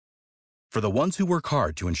For the ones who work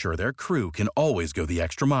hard to ensure their crew can always go the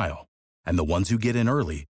extra mile, and the ones who get in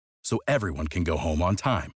early so everyone can go home on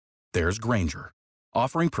time, there's Grainger,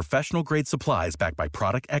 offering professional-grade supplies backed by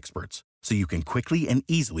product experts so you can quickly and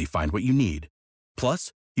easily find what you need.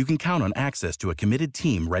 Plus, you can count on access to a committed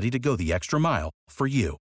team ready to go the extra mile for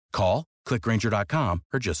you. Call, click Grainger.com,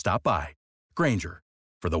 or just stop by. Grainger,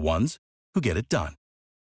 for the ones who get it done.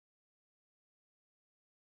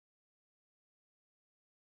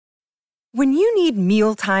 When you need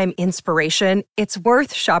mealtime inspiration, it's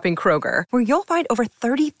worth shopping Kroger, where you'll find over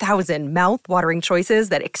 30,000 mouth-watering choices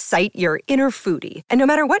that excite your inner foodie. And no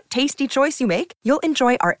matter what tasty choice you make, you'll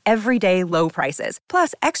enjoy our everyday low prices,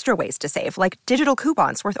 plus extra ways to save, like digital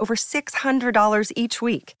coupons worth over $600 each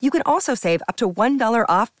week. You can also save up to $1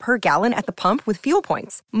 off per gallon at the pump with fuel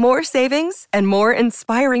points. More savings and more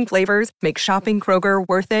inspiring flavors make shopping Kroger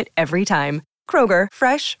worth it every time. Kroger,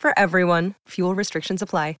 fresh for everyone. Fuel restrictions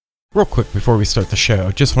apply. Real quick before we start the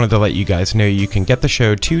show, just wanted to let you guys know you can get the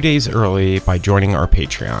show 2 days early by joining our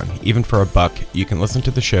Patreon. Even for $1, you can listen to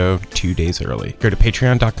the show 2 days early. Go to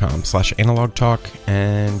patreon.com/analogtalk,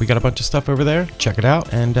 and we got a bunch of stuff over there. Check it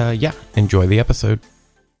out, and enjoy the episode.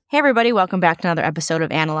 Hey everybody, welcome back to another episode of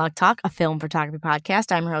Analog Talk, a film photography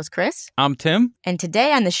podcast. I'm your host, Chris. I'm Tim. And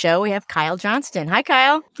today on the show, we have Kyle Johnston. Hi,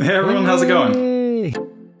 Kyle. Hey everyone, how's it going?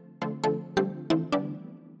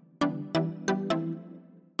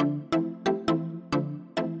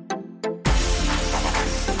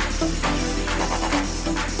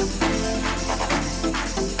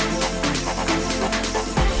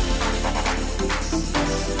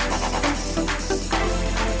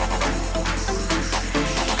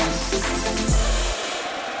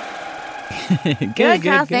 Good,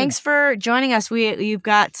 Kyle. Thanks for joining us. You've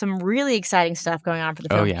got some really exciting stuff going on for the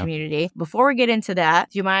film community. Before we get into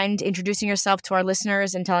that, do you mind introducing yourself to our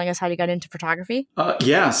listeners and telling us how you got into photography?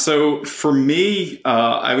 So for me,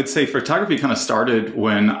 I would say photography kind of started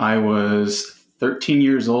when I was 13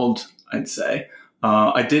 years old, I'd say.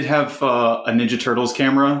 I did have a Ninja Turtles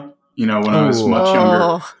camera, when I was much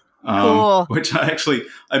younger. Cool. Which I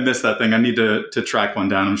missed that thing. I need to track one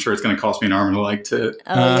down. I'm sure it's going to cost me an arm and a leg to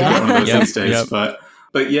get one of those these days. Yep.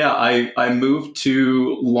 But yeah, I moved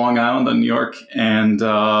to Long Island in New York, and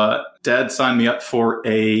Dad signed me up for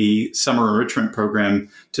a summer enrichment program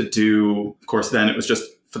to do. Of course, then it was just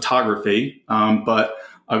photography, but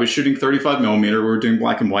I was shooting 35 millimeter. We were doing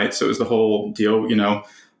black and white, so it was the whole deal.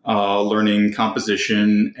 Learning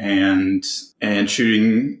composition and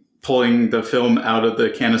shooting. Pulling the film out of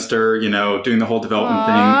the canister, doing the whole development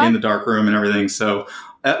thing in the dark room and everything. So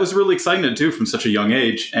that was really exciting to do from such a young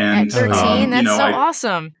age. And at 13, that's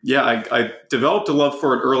awesome. Yeah, I developed a love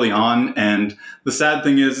for it early on. And the sad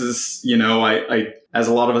thing is I as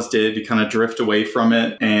a lot of us did, you kind of drift away from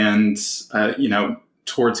it. And,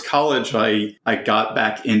 towards college, I got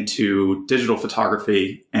back into digital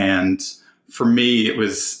photography. And for me, it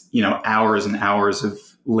was, hours and hours of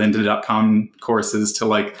lynda.com courses to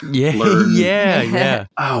learn. Yeah.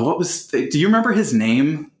 Oh, do you remember his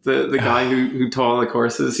name? The guy who taught all the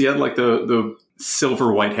courses? He had the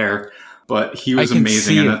silver white hair, but he was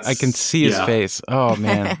amazing. I can see his face. Oh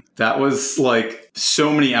man. That was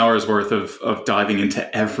so many hours worth of diving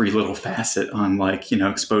into every little facet on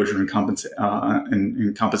exposure and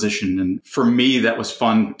composition. And for me, that was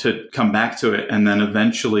fun to come back to it. And then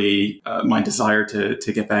eventually my desire to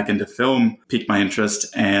get back into film piqued my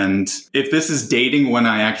interest. And if this is dating when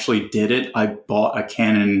I actually did it, I bought a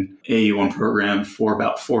Canon AE1 program for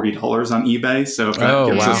about $40 on eBay. So if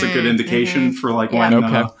that gives us a good indication for when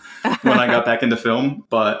I got back into film.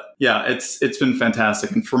 But yeah, it's been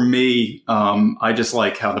fantastic. And for me, I just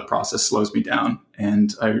like how the process slows me down,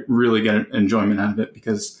 and I really get enjoyment out of it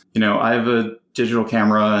because, I have a digital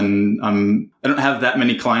camera and I don't have that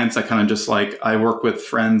many clients. I kind of just I work with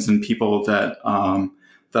friends and people that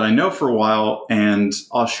I know for a while, and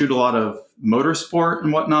I'll shoot a lot of motorsport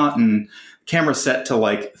and whatnot, and camera set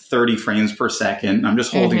to 30 frames per second. I'm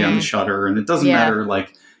just holding down the shutter, and it doesn't matter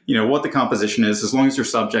what the composition is, as long as your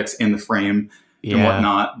subject's in the frame and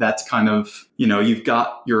whatnot. That's kind of, you've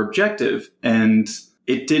got your objective, and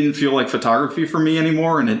it didn't feel like photography for me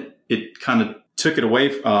anymore. And it kind of took it away,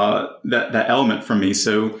 that element from me.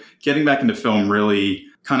 So getting back into film really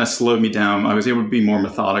kind of slowed me down. I was able to be more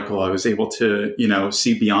methodical. I was able to,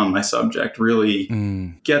 see beyond my subject, really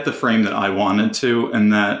get the frame that I wanted to.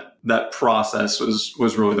 And that process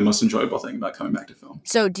was really the most enjoyable thing about coming back to film.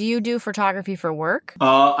 So do you do photography for work?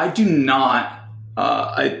 I do not.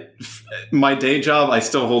 My day job, I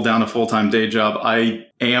still hold down a full-time day job. I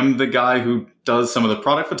am the guy who does some of the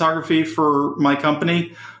product photography for my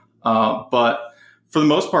company. But for the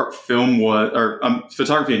most part,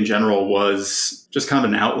 photography in general was just kind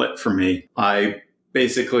of an outlet for me. I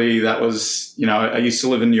used to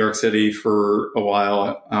live in New York City for a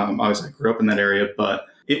while. I grew up in that area, but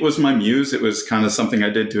it was my muse. It was kind of something I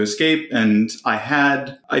did to escape. And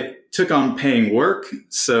I took on paying work.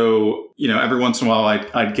 So, every once in a while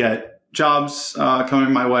I'd get jobs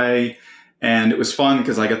coming my way. And it was fun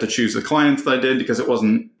because I got to choose the clients that I did, because it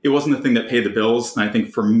wasn't the thing that paid the bills. And I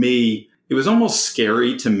think for me, it was almost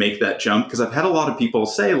scary to make that jump, because I've had a lot of people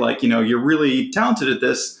say, like, you're really talented at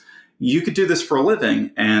this. You could do this for a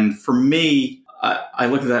living. And for me, I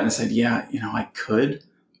looked at that and I said, yeah, I could.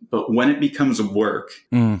 But when it becomes work,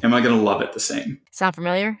 am I going to love it the same? Sound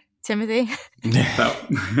familiar, Timothy?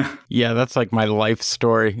 Yeah, that's like my life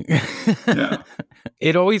story. Yeah.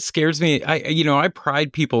 It always scares me. I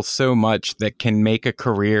pride people so much that can make a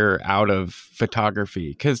career out of photography,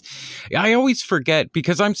 because I always forget,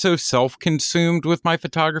 because I'm so self-consumed with my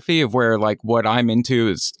photography, of where like what I'm into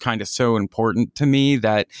is kind of so important to me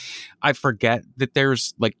that I forget that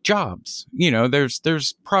there's like jobs.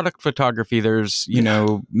 There's product photography, there's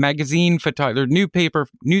magazine photography, there's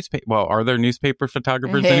newspaper. Well, are there newspaper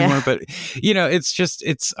photographers anymore? But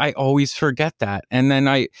I always forget that, and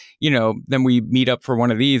then then we meet up for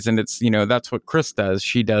one of these, and it's that's what Chris does.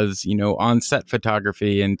 She does on-set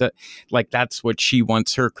photography, and that's what she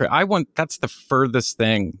wants that's the furthest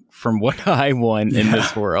thing from what I want in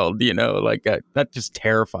this world. That just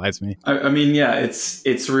terrifies me. I mean, yeah,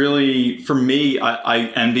 it's really, for me, I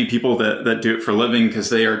envy people that do it for a living, because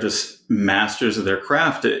they are just masters of their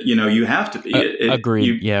craft. You have to be.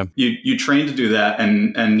 Agreed. You train to do that,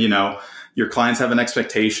 and your clients have an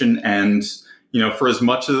expectation, and for as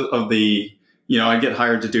much of the, I get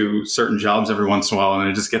hired to do certain jobs every once in a while, and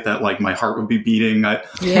I just get that, like, my heart would be beating.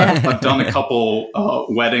 I've done a couple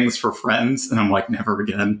weddings for friends, and I'm like, never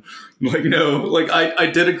again. I'm like, no, like I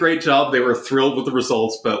did a great job. They were thrilled with the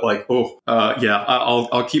results, but like,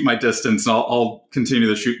 I'll keep my distance, and I'll continue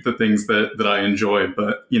to shoot the things that I enjoy.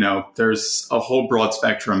 But there's a whole broad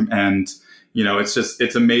spectrum, and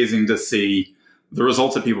it's amazing to see the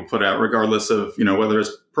results that people put out, regardless of, whether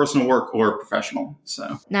it's personal work or professional.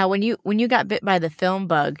 So now, when you got bit by the film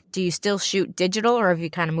bug, do you still shoot digital, or have you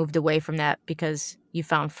kind of moved away from that because you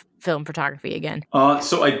found film photography again?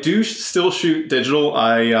 So I do still shoot digital.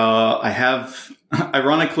 I have,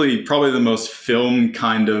 ironically, probably the most film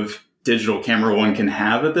kind of digital camera one can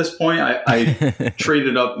have at this point. I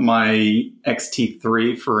traded up my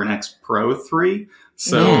XT3 for an X Pro 3.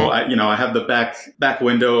 So I have the back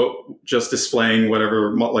window just displaying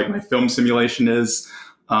whatever like my film simulation is,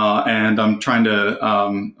 and I'm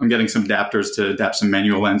getting some adapters to adapt some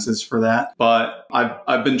manual lenses for that. But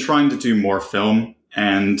I've been trying to do more film,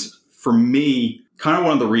 and for me, kind of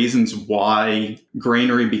one of the reasons why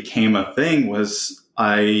Grainery became a thing was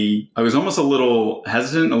I was almost a little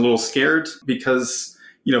hesitant, a little scared, because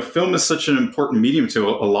film is such an important medium to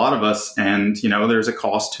a lot of us, and there's a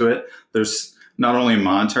cost to it. There's not only a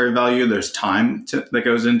monetary value, there's time that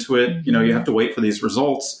goes into it. You have to wait for these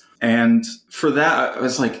results. And for that,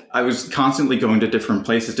 I was constantly going to different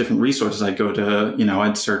places, different resources. I'd go to,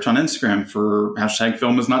 I'd search on Instagram for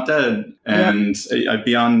 #FilmIsNotDead. And I'd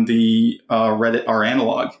be on the Reddit R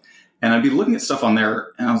Analog. And I'd be looking at stuff on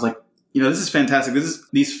there. And I was like, this is fantastic.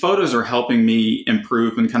 These photos are helping me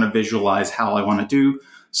improve and kind of visualize how I want to do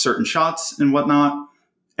certain shots and whatnot.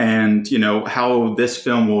 And, how this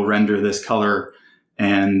film will render this color.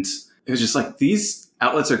 And it was just like, these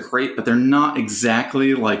outlets are great, but they're not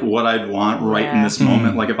exactly like what I'd want in this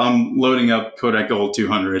moment. Like if I'm loading up Kodak Gold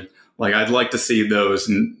 200, like I'd like to see those.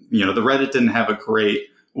 And, the Reddit didn't have a great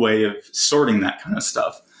way of sorting that kind of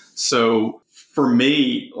stuff. So for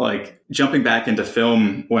me, like jumping back into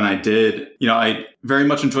film when I did, I very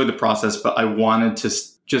much enjoyed the process, but I wanted to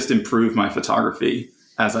just improve my photography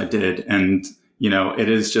as I did. And it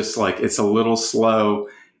is just like, it's a little slow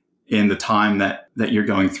in the time that you're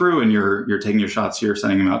going through, and you're taking your shots, you're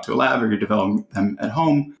sending them out to a lab, or you're developing them at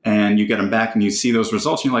home, and you get them back and you see those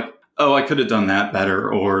results. And you're like, oh, I could have done that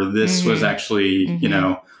better. Or this was actually,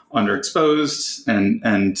 underexposed.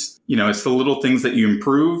 And, it's the little things that you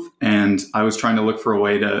improve. And I was trying to look for a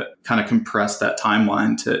way to kind of compress that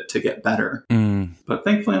timeline to get better. But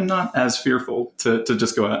thankfully, I'm not as fearful to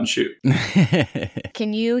just go out and shoot.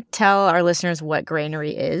 Can you tell our listeners what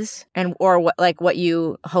Grainery is, or what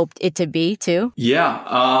you hoped it to be too?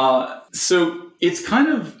 Yeah. So it's kind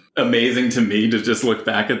of amazing to me to just look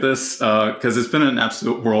back at this, because it's been an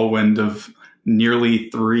absolute whirlwind of nearly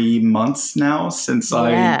 3 months now since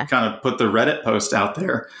I kind of put the Reddit post out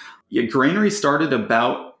there. Yeah, Grainery started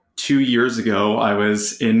about 2 years ago. I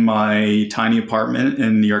was in my tiny apartment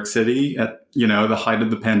in New York City at the height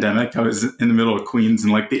of the pandemic. I was in the middle of Queens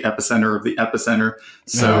and like the epicenter of the epicenter.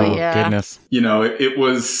 So, goodness. It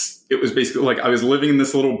was basically like I was living in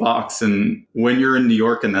this little box. And when you're in New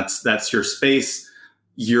York and that's your space,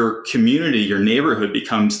 your community, your neighborhood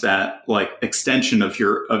becomes that like extension of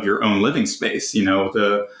your own living space.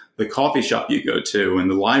 The coffee shop you go to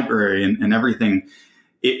and the library and everything.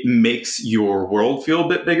 It makes your world feel a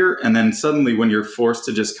bit bigger. And then suddenly when you're forced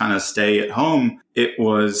to just kind of stay at home, it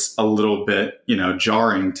was a little bit,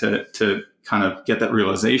 jarring to kind of get that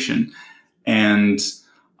realization. And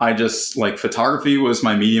I just like photography was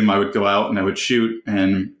my medium. I would go out and I would shoot.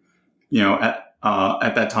 And,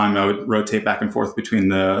 at that time I would rotate back and forth between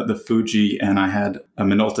the Fuji, and I had a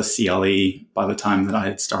Minolta CLE by the time that I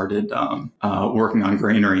had started working on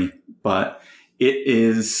Grainery. But it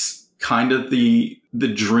is kind of the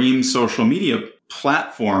dream social media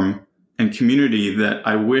platform and community that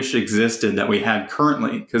I wish existed that we had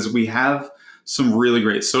currently, because we have some really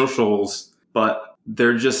great socials, but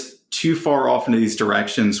they're just too far off into these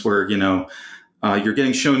directions where, you're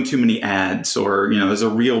getting shown too many ads or, there's a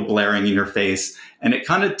reel blaring in your face, and it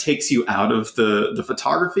kind of takes you out of the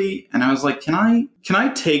photography. And I was like, can I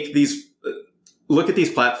take these, look at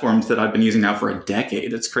these platforms that I've been using now for a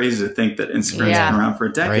decade. It's crazy to think that Instagram's been around for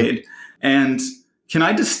a decade. Right. And can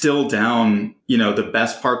I distill down, the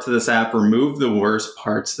best parts of this app, remove the worst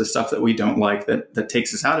parts, the stuff that we don't like that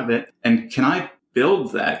takes us out of it? And can I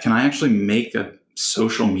build that? Can I actually make a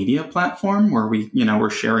social media platform where we're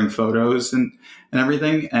sharing photos and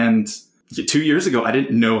everything? And 2 years ago, I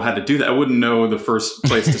didn't know how to do that. I wouldn't know the first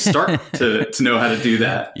place to start to know how to do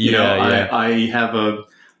that. I have a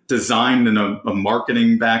design and a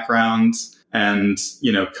marketing background, and,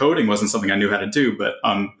 coding wasn't something I knew how to do, but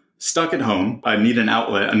I'm stuck at home. I need an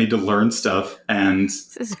outlet. I need to learn stuff. And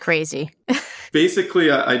this is crazy.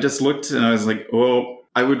 Basically, I just looked and I was like, well,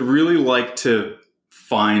 I would really like to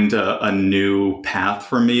find a new path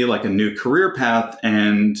for me, like a new career path,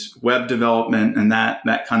 and web development and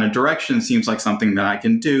that kind of direction seems like something that I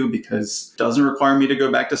can do because it doesn't require me to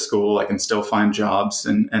go back to school. I can still find jobs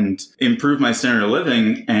and improve my standard of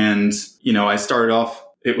living. And, I started off,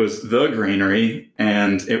 it was the Grainery,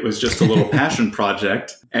 and it was just a little passion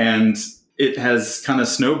project. And it has kind of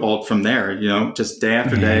snowballed from there, just day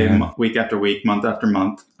after day, week after week, month after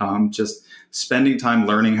month, just spending time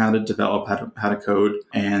learning how to develop, how to code.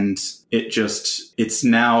 And it's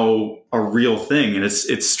now a real thing. And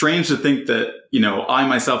it's strange to think that, I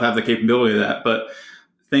myself have the capability of that. But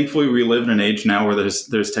thankfully, we live in an age now where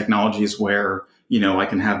there's technologies where, I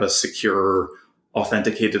can have a secure,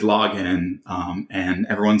 authenticated login, and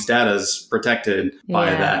everyone's data is protected by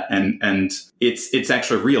that. And it's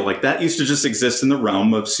actually real. Like that used to just exist in the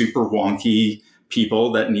realm of super wonky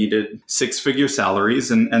people that needed 6-figure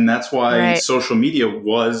salaries. And that's why social media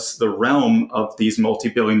was the realm of these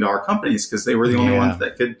multi-billion-dollar companies, because they were the only ones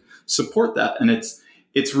that could support that. And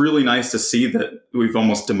it's really nice to see that we've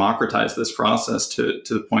almost democratized this process to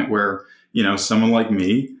the point where, someone like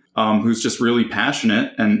me, who's just really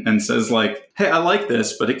passionate and says like, hey, I like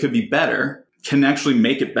this, but it could be better, can actually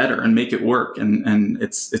make it better and make it work. And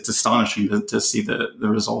it's astonishing to see the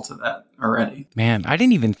result of that already. Man, I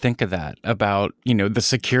didn't even think of that about, the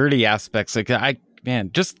security aspects. Like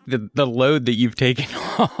just the load that you've taken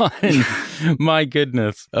on. My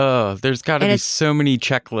goodness. Oh, there's got to be so many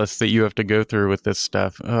checklists that you have to go through with this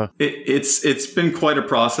stuff. It's been quite a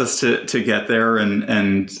process to get there.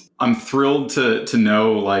 And I'm thrilled to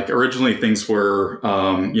know, like, originally things were,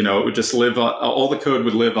 it would just live on, all the code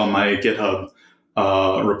would live on my GitHub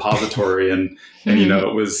repository. And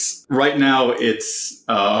it was, right now it's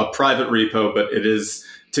a private repo, but it is,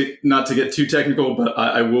 not to get too technical, but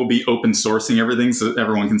I will be open sourcing everything so that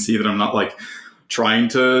everyone can see that I'm not like trying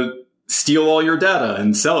to steal all your data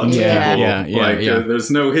and sell it to people. There's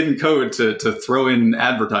no hidden code to throw in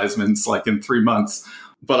advertisements like in 3 months.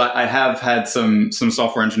 But I have had some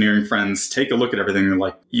software engineering friends take a look at everything and they're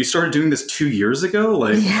like, you started doing this 2 years ago?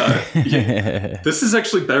 Like, this is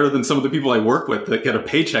actually better than some of the people I work with that get a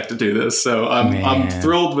paycheck to do this. So I'm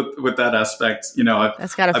thrilled with that aspect.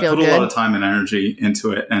 That's gotta feel put good. A lot of time and energy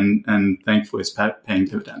into it, and thankfully it's paying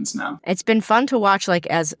dividends now. It's been fun to watch, like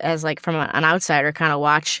as like from an outsider, kind of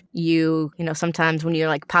watch you. Sometimes when you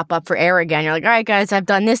like pop up for air again, you're like, all right, guys, I've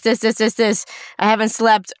done this. I haven't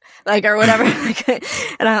slept, like, or whatever.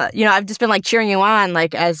 And I've just been like cheering you on,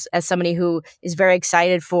 like as somebody who is very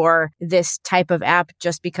excited for this type of app,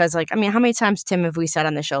 just because, like, I mean, how many times, Tim, have we said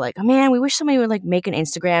on the show, like, oh man, we wish somebody would like make an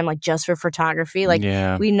Instagram like just for photography. Like,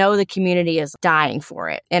 we know the community is dying for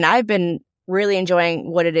it, and I've been really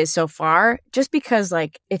enjoying what it is so far, just because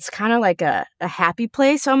like it's kind of like a happy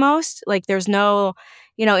place almost. Like there's no,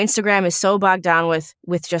 Instagram is so bogged down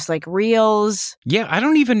with just like reels. Yeah, I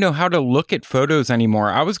don't even know how to look at photos anymore.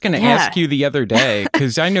 I was going to ask you the other day,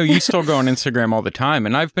 because I know you still go on Instagram all the time,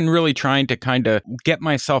 and I've been really trying to kind of get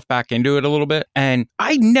myself back into it a little bit, and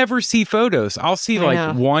I never see photos. I'll see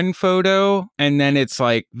like one photo, and then it's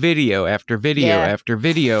like video after video after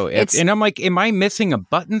video. And I'm like, am I missing a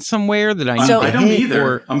button somewhere that I need to I don't hit?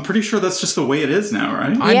 either. I'm pretty sure that's just the way it is now,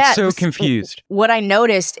 right? I'm so confused. What I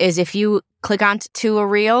noticed is if you click onto a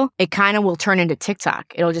reel, it kind of will turn into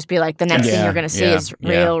TikTok. It'll just be like the next thing you're going to see is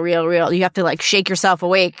reel. You have to like shake yourself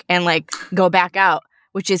awake and like go back out,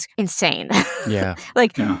 which is insane. Yeah.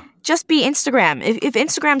 Just be Instagram. If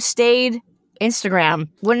Instagram stayed Instagram,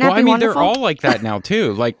 wouldn't that be wonderful? They're all like that now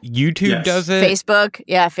too. Like YouTube does it.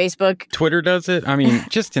 Facebook. Twitter does it. I mean,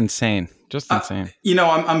 just insane. Just insane.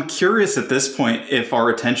 I'm curious at this point if our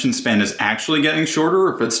attention span is actually getting shorter,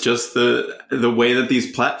 or if it's just the way that these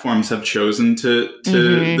platforms have chosen to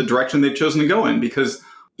the direction they've chosen to go in. Because,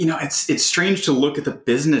 it's strange to look at the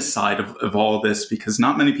business side of all of this, because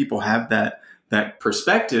not many people have that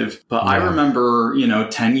perspective. But I remember,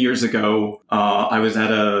 10 years ago, I was at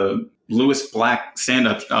a Lewis Black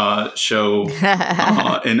stand-up show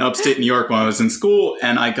in upstate New York when I was in school,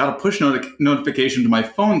 and I got a push notification to my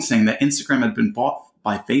phone saying that Instagram had been bought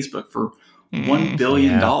by Facebook for $1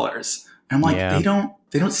 billion. And I'm like, they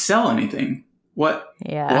don't sell anything. What?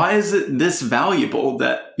 Yeah. Why is it this valuable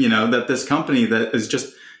that that this company that is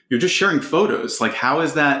you're just sharing photos? Like, how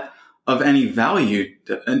is that of any value,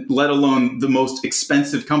 let alone the most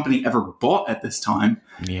expensive company ever bought at this time?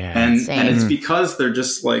 Yeah, and it's because they're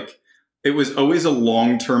just like. It was always a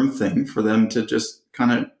long-term thing for them to just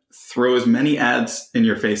kind of throw as many ads in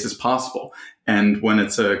your face as possible. And when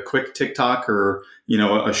it's a quick TikTok or,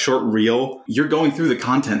 a short reel, you're going through the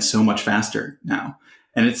content so much faster now.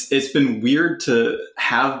 And it's been weird to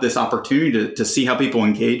have this opportunity to see how people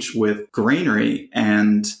engage with Grainery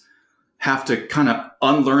and have to kind of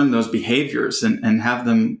unlearn those behaviors and have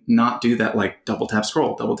them not do that, like double tap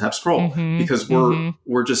scroll, because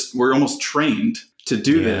we're almost trained to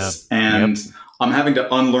do this. And I'm having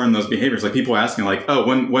to unlearn those behaviors. Like people asking like, oh,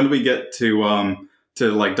 when do we get to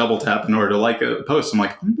like double tap in order to like a post? I'm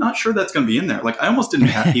like, I'm not sure that's going to be in there. Like I almost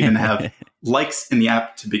didn't even have likes in the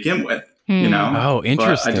app to begin with, Oh,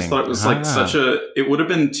 interesting. But I just thought it was like it would have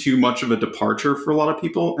been too much of a departure for a lot of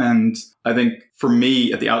people. And I think for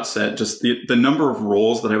me at the outset, just the number of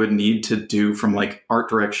roles that I would need to do from like art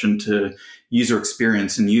direction to user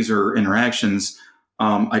experience and user interactions,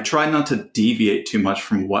 I tried not to deviate too much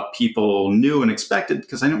from what people knew and expected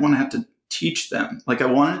because I didn't want to have to teach them. Like I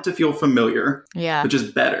wanted it to feel familiar, but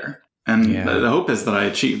just better. And the hope is that I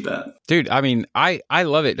achieved that. Dude, I mean, I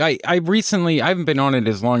love it. I recently, I haven't been on it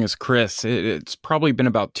as long as Chris. It's probably been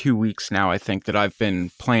about 2 weeks now, I think, that I've been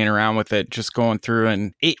playing around with it, just going through.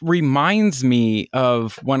 And it reminds me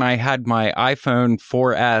of when I had my iPhone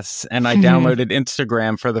 4S and I downloaded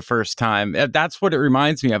Instagram for the first time. That's what it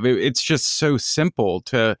reminds me of. It's just so simple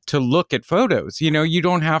to look at photos. You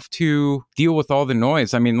don't have to deal with all the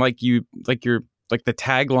noise. I mean, like the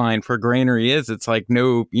tagline for Grainery it's like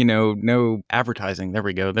no advertising. There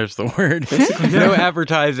we go. There's the word. No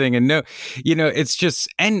advertising and it's just,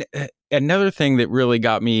 and another thing that really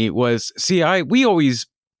got me was, we always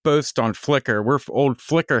boast on Flickr. We're old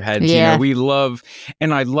Flickr heads. We love,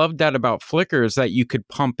 and I loved that about Flickr is that you could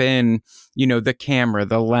pump in, the camera,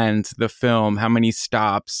 the lens, the film, how many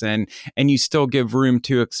stops, and you still give room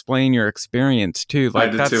to explain your experience too.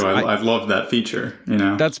 Like I did too. I love that feature.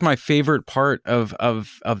 That's my favorite part of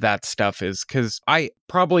that stuff is because I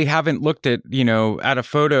probably haven't looked at a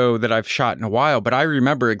photo that I've shot in a while, but I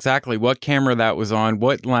remember exactly what camera that was on,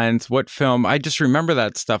 what lens, what film. I just remember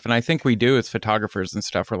that stuff, and I think we do as photographers and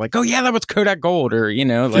stuff. We're like, oh yeah, that was Kodak Gold, or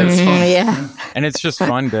and it's just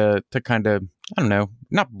fun to kind of, I don't know,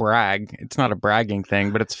 not brag. It's not a bragging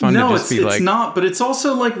thing, but it's fun to just be like... No, it's not, but it's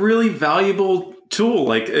also like really valuable tool.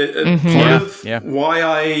 Like part of why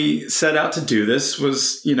I set out to do this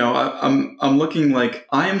was, I'm looking like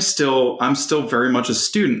I'm still very much a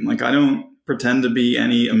student. Like I don't pretend to be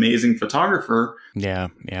any amazing photographer. Yeah.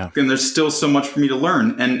 And there's still so much for me to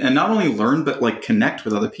learn and not only learn, but like connect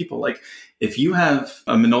with other people. Like if you have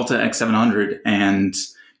a Minolta X700 and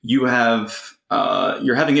you have...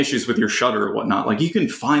 you're having issues with your shutter or whatnot, like you can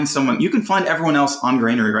find everyone else on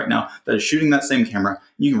Grainery right now that is shooting that same camera.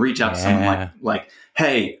 You can reach out to someone like,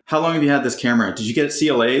 hey, how long have you had this camera? Did you get it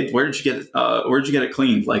CLA'd? Where did you get it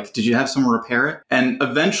cleaned? Like, did you have someone repair it? And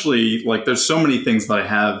eventually, like, there's so many things that I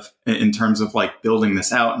have in terms of like building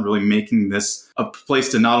this out and really making this a place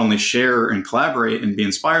to not only share and collaborate and be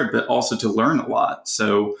inspired, but also to learn a lot.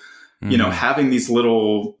 So, you know, having these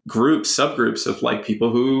little groups, subgroups of like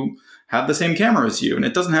people who have the same camera as you. And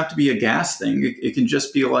it doesn't have to be a gas thing. It can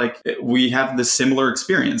just be like, we have this similar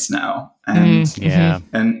experience now. And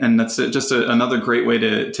and that's just another great way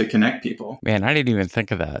to connect people. Man, I didn't even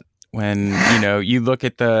think of that. When, you know, you look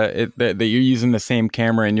at that you're using the same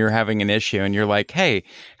camera and you're having an issue and you're like, hey,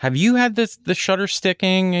 have you had the shutter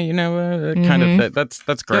sticking, you know, kind of, that's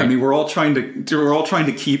great. Yeah, I mean, we're all trying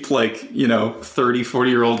to keep like, you know, 30,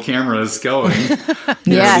 40-year-old cameras going.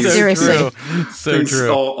 Yeah, seriously. So true.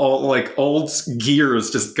 All like old gears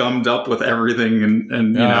just gummed up with everything.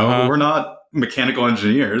 And you know, we're not mechanical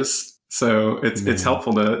engineers. So it's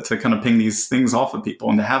helpful to kind of ping these things off of people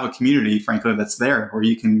and to have a community, frankly, that's there where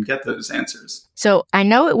you can get those answers. So I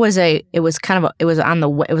know it was like a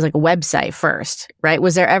website first, right?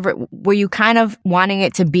 Were you kind of wanting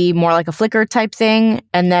it to be more like a Flickr type thing?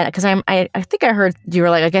 And then, because I think I heard you were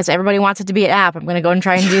like, I guess everybody wants it to be an app. I'm going to go and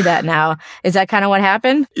try and do that now. Is that kind of what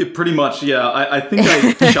happened? Yeah, pretty much. Yeah. I think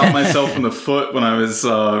I shot myself in the foot when I was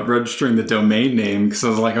registering the domain name, because I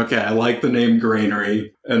was like, okay, I like the name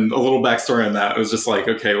Grainery. And a little backstory on that, it was just like,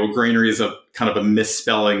 okay, well, Grainery is a kind of a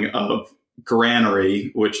misspelling of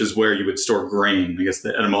Grainery, which is where you would store grain. I guess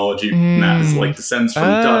the etymology from that is like descends from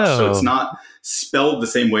Dutch. So it's not spelled the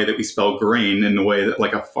same way that we spell grain, in the way that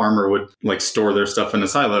like a farmer would like store their stuff in a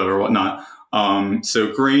silo or whatnot.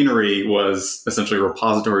 So Grainery was essentially a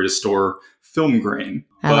repository to store film grain.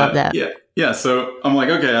 I love that. Yeah. So I'm like,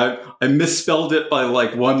 okay, I misspelled it by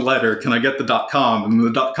like one letter. Can I get the .com?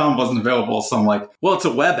 And the .com wasn't available. So I'm like, well, it's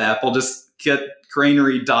a web app. I'll just get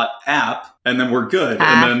grainery.app and then we're good.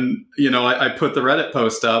 And then, you know, I put the Reddit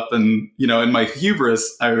post up and, you know, in my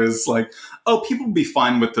hubris, I was like, oh, people will be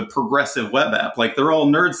fine with the progressive web app. Like they're all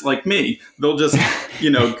nerds like me. They'll just, you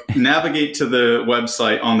know, navigate to the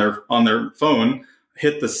website on their phone,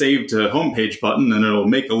 hit the save to homepage button, and it'll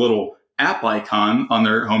make a little app icon on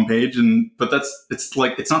their homepage. But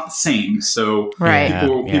it's not the same. So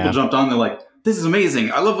people jumped on. They're like, this is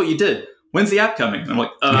amazing. I love what you did. When's the app coming? And I'm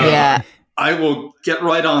like, I will get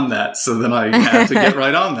right on that. So then I had to get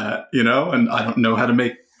right on that, you know, and I don't know how to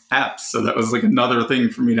make apps. So that was like another thing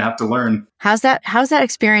for me to have to learn. How's that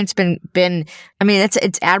experience been? I mean,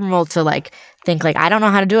 it's admirable to like think like, I don't know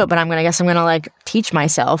how to do it, but I'm going to like teach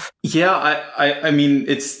myself. Yeah. I mean,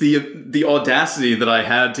 it's the audacity that I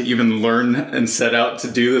had to even learn and set out to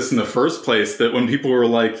do this in the first place, that when people were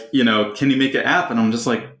like, you know, can you make an app? And I'm just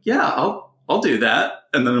like, yeah, I'll do that.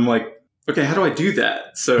 And then I'm like, okay, how do I do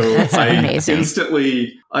that? So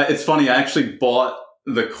instantly, it's funny, I actually bought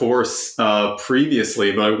the course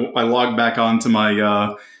previously, but I logged back onto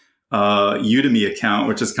my Udemy account,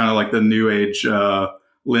 which is kind of like the new age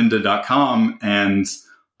lynda.com. And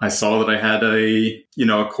I saw that I had a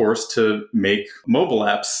course to make mobile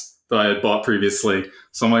apps that I had bought previously.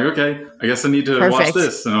 So I'm like, okay, I guess I need to watch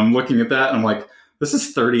this. And I'm looking at that and I'm like, this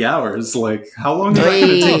is 30 hours. Like, how long is that going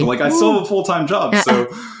to take? Like, I still have a full-time job. So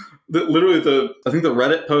literally I think the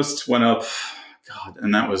Reddit post went up, God,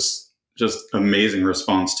 and that was just amazing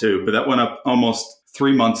response too. But that went up almost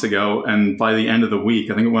 3 months ago. And by the end of the week,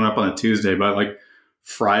 I think it went up on a Tuesday, by like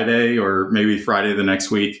Friday or maybe Friday the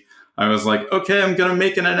next week, I was like, okay, I'm going to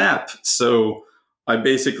make an app. So I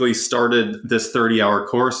basically started this 30-hour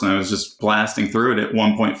course and I was just blasting through it at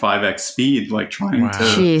 1.5x speed, like trying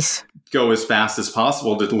to go as fast as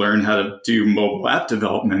possible to learn how to do mobile app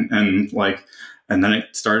development. And then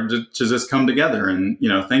it started to just come together. And, you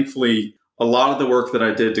know, thankfully, a lot of the work that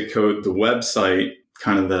I did to code the website,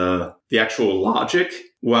 kind of the actual logic,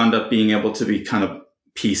 wound up being able to be kind of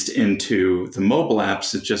pieced into the mobile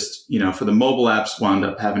apps. It just, you know, for the mobile apps wound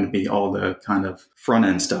up having to be all the kind of front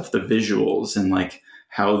end stuff, the visuals and like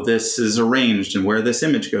how this is arranged and where this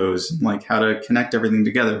image goes and like how to connect everything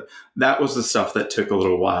together. That was the stuff that took a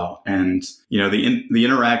little while. And, you know, the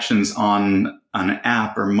interactions on an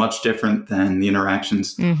app are much different than the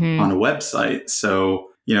interactions on a website. So,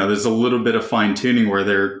 you know, there's a little bit of fine tuning where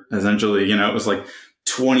they're essentially, you know, it was like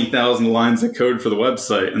 20,000 lines of code for the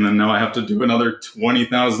website. And then now I have to do another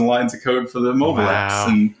 20,000 lines of code for the mobile apps.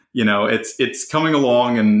 And, you know, it's coming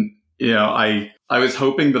along. And, you know, I was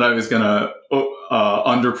hoping that I was going to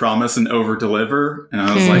under promise and over deliver. And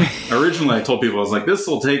I was like, originally I told people, I was like, this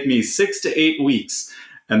will take me 6 to 8 weeks.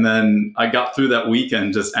 And then I got through that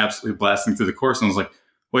weekend just absolutely blasting through the course. And I was like,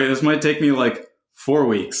 wait, this might take me like 4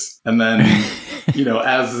 weeks. And then, you know,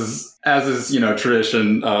 as is, you know,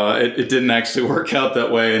 tradition, it didn't actually work out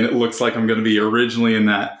that way. And it looks like I'm going to be originally in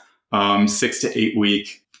that 6 to 8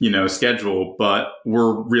 week, you know, schedule, but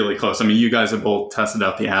we're really close. I mean, you guys have both tested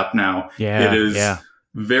out the app now. Yeah, it is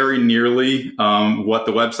very nearly what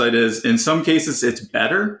the website is. In some cases, it's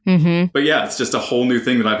better. But yeah, it's just a whole new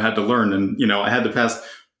thing that I've had to learn. And, you know, I had to pass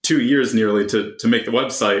 2 years nearly to make the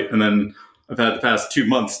website. And then I've had the past 2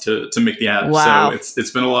 months to make the app. Wow. So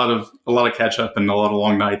it's been a lot of catch up and a lot of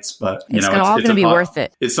long nights, but you know, it's all going to be worth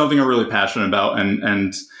it. It's something I'm really passionate about.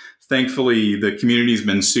 And thankfully the community's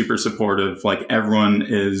been super supportive. Like everyone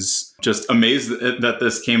is just amazed that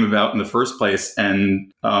this came about in the first place.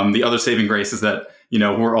 And the other saving grace is that, you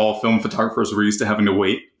know, we're all film photographers. We're used to having to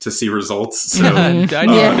wait to see results. So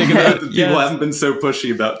people haven't been so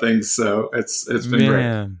pushy about things. So it's been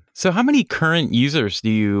great. So how many current users do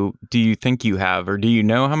you think you have, or do you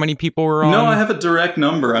know how many people were on? No, I have a direct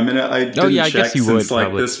number. I mean, I didn't check since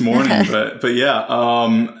like this morning, but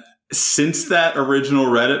yeah. Since that original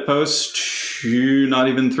Reddit post, not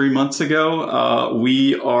even 3 months ago,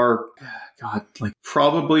 we are,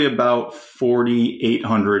 probably about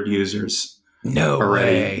 4,800 users. No already.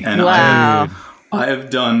 way. And wow. I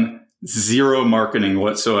have done zero marketing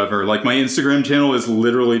whatsoever. Like my Instagram channel is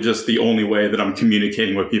literally just the only way that I'm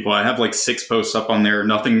communicating with people. I have like 6 posts up on there.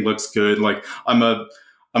 Nothing looks good. Like I'm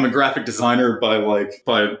a graphic designer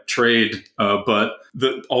by trade, but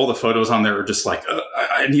all the photos on there are just like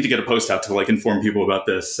I need to get a post out to like inform people about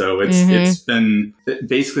this. So it's been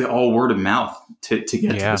basically all word of mouth to get to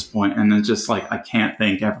this point. And it's just like I can't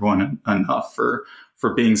thank everyone enough for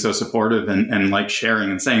being so supportive and like sharing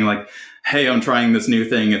and saying like, hey, I'm trying this new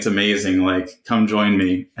thing. It's amazing. Like, come join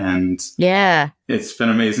me. And it's been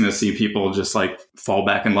amazing to see people just like fall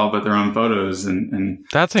back in love with their own photos and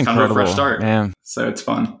that's kind incredible. of a fresh start. Man. So it's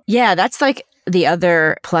fun. Yeah, that's like the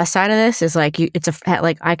other plus side of this is like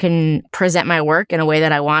like I can present my work in a way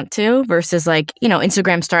that I want to versus like, you know,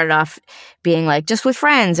 Instagram started off being like just with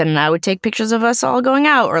friends and I would take pictures of us all going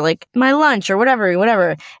out or like my lunch or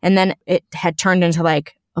whatever. And then it had turned into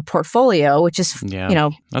like a portfolio, which is, you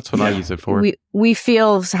know, that's what I use it for. We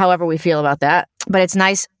feel however we feel about that, but it's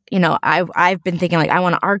nice. You know, I've been thinking like I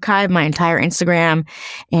want to archive my entire Instagram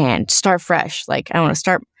and start fresh. Like I want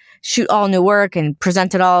to shoot all new work and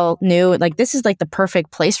present it all new. Like this is like the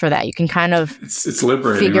perfect place for that. You can kind of it's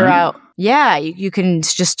liberating, figure right? out. Yeah, you can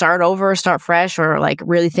just start over, start fresh, or like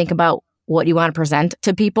really think about what you want to present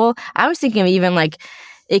to people. I was thinking of even like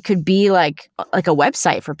it could be like a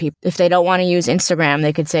website for people. If they don't want to use Instagram,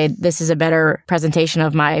 they could say, this is a better presentation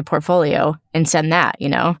of my portfolio and send that, you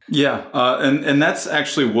know? Yeah. And that's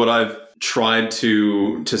actually what I've tried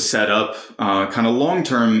to set up kind of long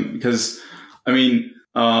term, because I mean,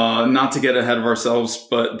 not to get ahead of ourselves,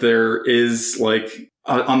 but there is like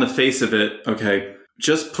on the face of it, okay,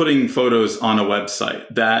 just putting photos on a website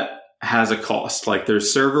that has a cost. Like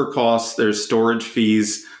there's server costs, there's storage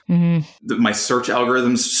fees. My search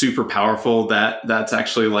algorithm's super powerful. That's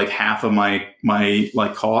actually like half of my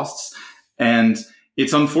like costs. And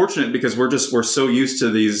it's unfortunate because we're so used to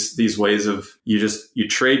these ways of you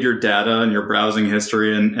trade your data and your browsing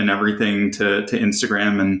history and everything to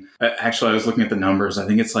Instagram. And actually I was looking at the numbers. I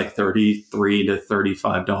think it's like $33 to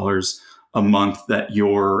 $35 a month that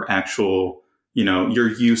your actual, you know, your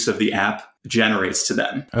use of the app generates to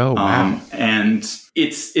them. Oh, wow. And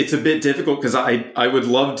it's a bit difficult because I would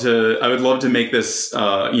love to make this,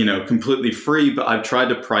 you know, completely free, but I've tried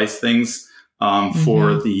to price things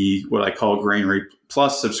for the, what I call Grainery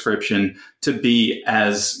Plus subscription to be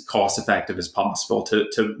as cost effective as possible,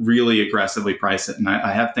 to really aggressively price it. And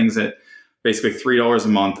I have things at basically $3 a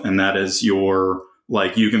month. And that is your,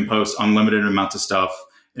 like, you can post unlimited amounts of stuff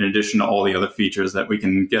in addition to all the other features that we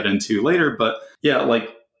can get into later. But yeah,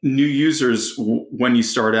 like new users, when you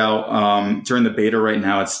start out during the beta right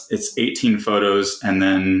now, it's 18 photos. And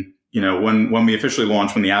then, you know, when we officially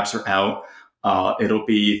launch, when the apps are out, it'll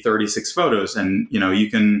be 36 photos. And, you know, you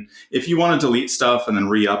can, if you want to delete stuff and then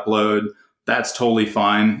re-upload, that's totally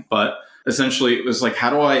fine. But essentially it was like, how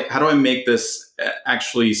do I make this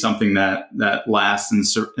actually something that lasts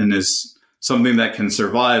and is something that can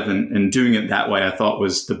survive? And doing it that way, I thought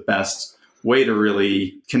was the best way to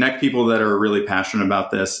really connect people that are really passionate about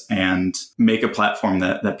this and make a platform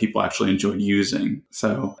that people actually enjoyed using.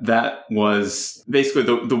 So that was basically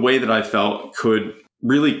the way that I felt could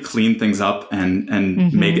really clean things up and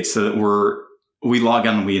make it so that we log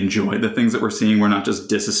on and we enjoy the things that we're seeing. We're not just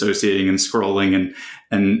disassociating and scrolling.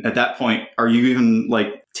 And at that point, are you even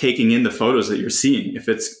like taking in the photos that you're seeing? If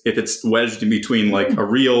it's wedged in between like a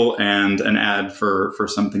reel and an ad for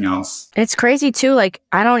something else. It's crazy too. Like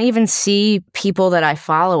I don't even see people that I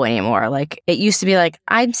follow anymore. Like it used to be like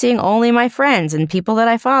I'm seeing only my friends and people that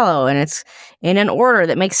I follow, and it's in an order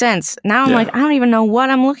that makes sense. Now I'm like, I don't even know what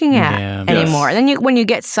I'm looking at anymore. Yes. Then when you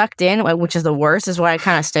get sucked in, which is the worst, is why I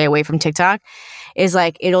kind of stay away from TikTok, is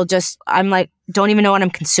like, I'm like, don't even know what I'm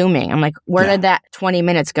consuming. I'm like, where did that 20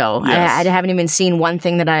 minutes go? Yes. I haven't even seen one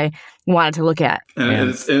thing that I wanted to look at. And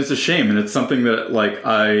it's a shame. And it's something that like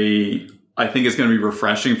I think is going to be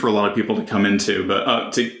refreshing for a lot of people to come into.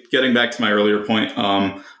 But getting back to my earlier point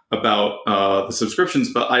about the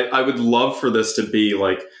subscriptions, but I would love for this to be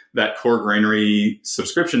like that core Grainery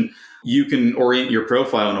subscription. You can orient your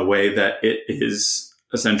profile in a way that it is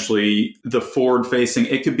essentially the forward facing.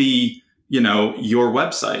 It could be, your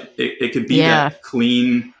website. It could be that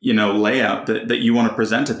clean, layout that you want to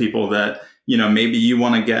present to people that, maybe you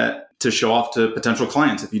want to get to show off to potential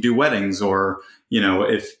clients if you do weddings or,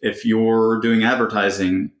 if you're doing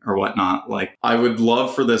advertising or whatnot. Like, I would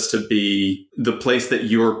love for this to be the place that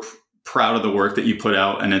you're proud of the work that you put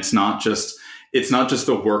out. And it's not just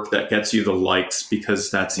the work that gets you the likes because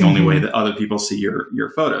that's the only way that other people see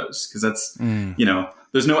your photos. Because that's,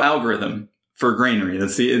 there's no algorithm for Grainery.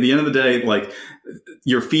 That's at the end of the day, like,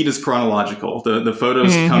 your feed is chronological. The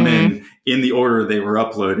photos come in the order they were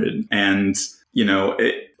uploaded, and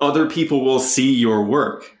other people will see your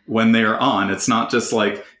work when they're on. It's not just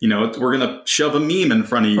like, we're going to shove a meme in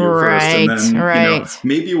front of you first, and then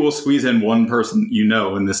maybe we'll squeeze in one person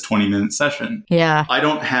in this 20-minute session. Yeah. I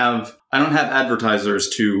don't have advertisers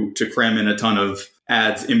to cram in a ton of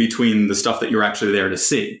ads in between the stuff that you're actually there to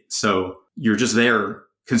see. So you're just there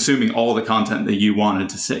consuming all the content that you wanted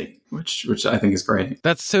to see, which I think is great.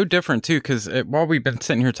 That's so different too, because while we've been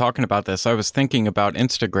sitting here talking about this, I was thinking about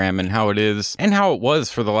Instagram and how it is and how it was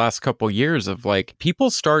for the last couple of years of like,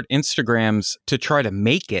 people start Instagrams to try to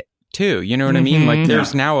make it too. You know what I mean? Like,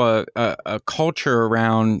 there's now a culture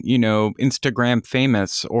around, Instagram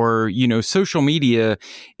famous, or, social media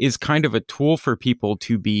is kind of a tool for people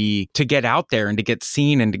to get out there and to get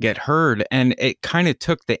seen and to get heard. And it kind of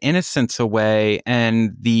took the innocence away,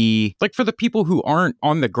 and for the people who aren't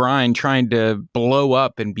on the grind trying to blow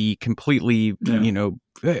up and be completely,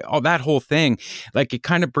 all that whole thing, like, it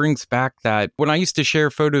kind of brings back that when I used to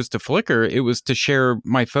share photos to Flickr, it was to share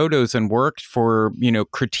my photos and work for,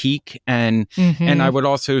 critique. And I would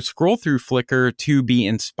also scroll through Flickr to be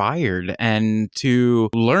inspired and to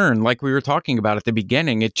learn, like we were talking about at the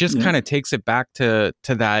beginning. It just kind of takes it back to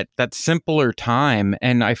that simpler time.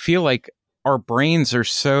 And I feel like our brains are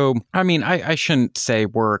so, I shouldn't say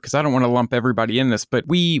we're, because I don't want to lump everybody in this, but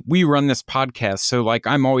we run this podcast. So like,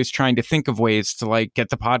 I'm always trying to think of ways to like get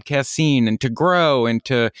the podcast seen and to grow and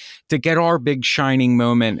to get our big shining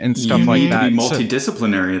moment and stuff like that. You need to be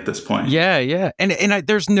multidisciplinary at this point. Yeah. And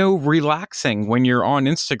there's no relaxing when you're on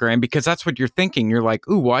Instagram, because that's what you're thinking. You're like,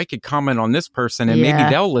 ooh, well, I could comment on this person and maybe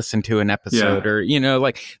they'll listen to an episode or,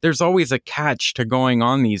 like, there's always a catch to going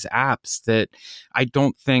on these apps that I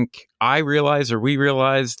don't think I realize, or we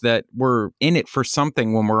realize, that we're in it for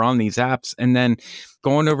something when we're on these apps, and then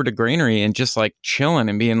going over to Grainery and just like chilling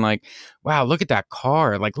and being like, wow, look at that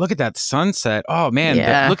car. Like, look at that sunset. Oh man,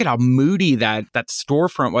 look at how moody that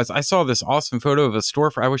storefront was. I saw this awesome photo of a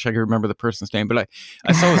storefront. I wish I could remember the person's name, but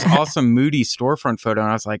I saw this awesome moody storefront photo, and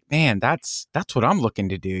I was like, man, that's what I'm looking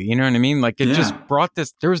to do. You know what I mean? Like, it just brought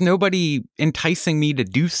this, there was nobody enticing me to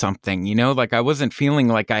do something, like I wasn't feeling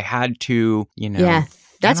like I had to, Yeah.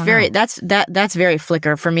 That's very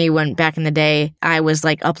Flickr for me. When back in the day, I was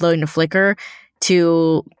like uploading to Flickr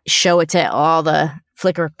to show it to all the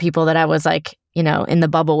Flickr people that I was like, in the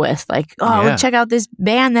bubble with, like, look, check out this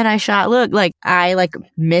band that I shot. Look, like, I like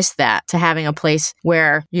miss that, to having a place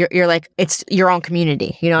where you're like, it's your own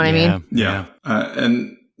community. You know what I mean? Yeah.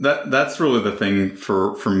 And that's really the thing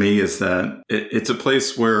for me, is that it's a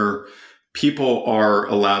place where people are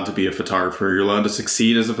allowed to be a photographer. You're allowed to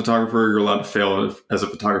succeed as a photographer. You're allowed to fail as a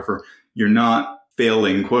photographer. You're not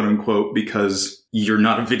failing, quote unquote, because you're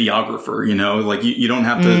not a videographer. Like, you don't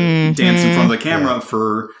have to dance in front of the camera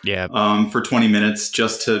for 20 minutes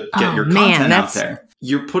just to get your content out there.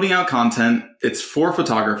 You're putting out content. It's for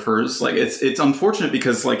photographers. Like, it's unfortunate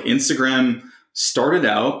because like Instagram started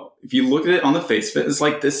out, if you look at it on the face of it, it's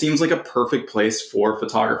like, this seems like a perfect place for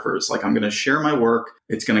photographers. Like, I'm going to share my work.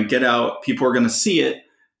 It's going to get out. People are going to see it.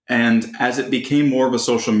 And as it became more of a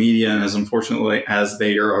social media, and as unfortunately as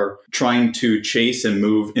they are trying to chase and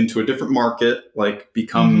move into a different market, like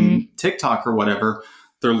become TikTok or whatever,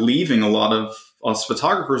 they're leaving a lot of us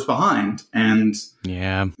photographers behind. And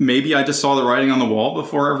maybe I just saw the writing on the wall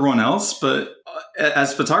before everyone else, but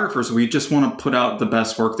as photographers, we just want to put out the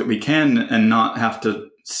best work that we can and not have to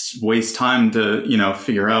waste time to,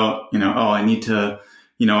 figure out, I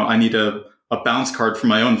need a bounce card for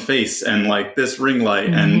my own face and like this ring light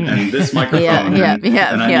and this microphone. And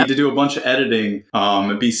I need to do a bunch of editing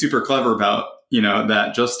and be super clever about,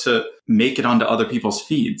 that, just to make it onto other people's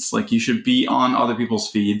feeds. Like, you should be on other people's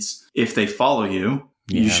feeds if they follow you.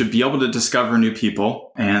 You should be able to discover new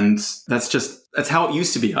people. And that's how it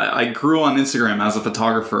used to be. I grew on Instagram as a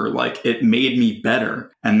photographer. Like, it made me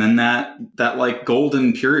better. And then that like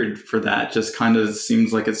golden period for that just kind of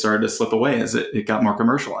seems like it started to slip away as it got more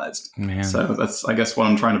commercialized. Man. So that's, I guess, what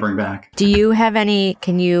I'm trying to bring back. Do you have any,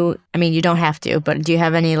 you don't have to, but do you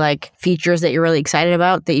have any like features that you're really excited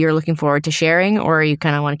about that you're looking forward to sharing, or you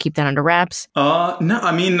kind of want to keep that under wraps? No,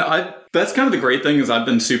 that's kind of the great thing is I've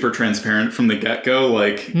been super transparent from the get-go.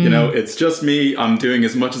 Like, you know, it's just me. I'm doing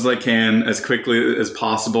as much as I can as quickly as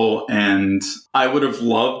possible. And I would have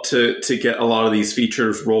loved to get a lot of these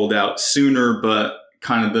features rolled out sooner, but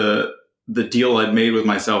kind of the deal I'd made with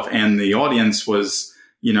myself and the audience was,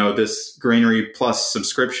 you know, this Grainery Plus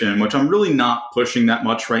subscription, which I'm really not pushing that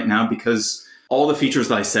much right now because all the features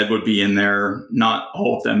that I said would be in there, not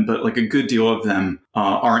all of them, but like a good deal of them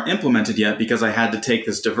aren't implemented yet because I had to take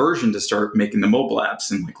this diversion to start making the mobile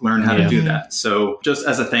apps and like learn how to do that. So just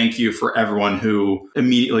as a thank you for everyone who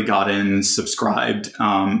immediately got in, subscribed,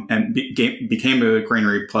 and became a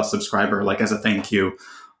Grainery Plus subscriber, like as a thank you,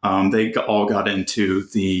 they all got into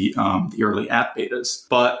the early app betas.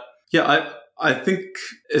 But yeah, I think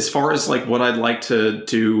as far as like what I'd like to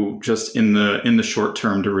do just in the short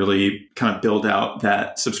term to really kind of build out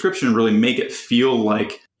that subscription, really make it feel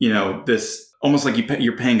like, you know, this almost like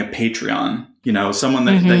you're paying a Patreon, you know, someone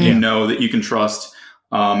that you know that you can trust.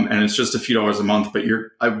 And it's just a few dollars a month, but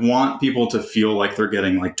I want people to feel like they're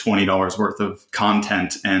getting like $20 worth of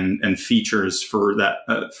content and features for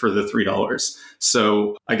that, for the $3.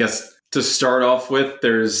 So I guess to start off with,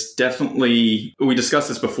 there's definitely, we discussed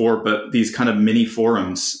this before, but these kind of mini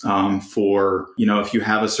forums for, you know, if you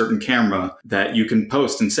have a certain camera that you can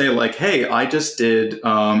post and say like, hey, I just did,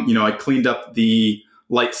 you know, I cleaned up the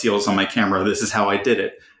light seals on my camera. This is how I did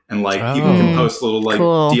it. And like people can post little like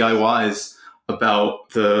DIYs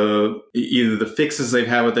about either the fixes they've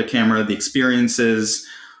had with their camera, the experiences,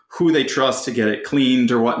 who they trust to get it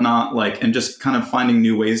cleaned or whatnot, like, and just kind of finding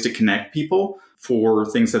new ways to connect people for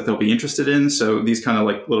things that they'll be interested in. So these kind of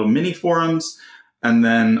like little mini forums. And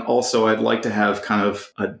then also I'd like to have kind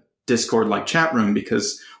of a Discord like chat room,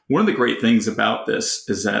 because one of the great things about this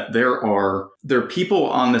is that there are people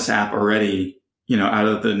on this app already, you know, out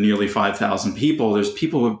of the nearly 5,000 people, there's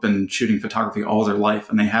people who've been shooting photography all their life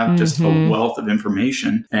and they have just a wealth of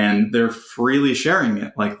information and they're freely sharing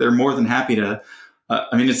it. Like they're more than happy to,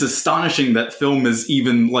 it's astonishing that film is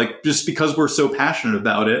even like, just because we're so passionate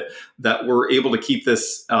about it, that we're able to keep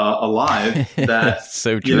this alive, that,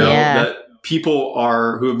 so true. You know, that people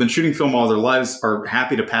who have been shooting film all their lives are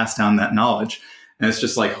happy to pass down that knowledge. And it's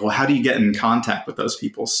just like, well, how do you get in contact with those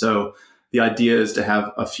people? So the idea is to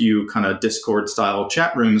have a few kind of Discord style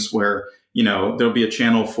chat rooms where, you know, there'll be a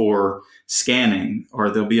channel for scanning, or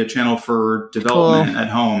there'll be a channel for development at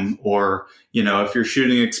home, or, you know, if you're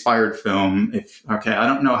shooting expired film, I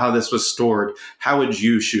don't know how this was stored, how would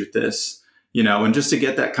you shoot this? You know, and just to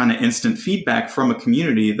get that kind of instant feedback from a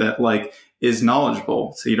community that like is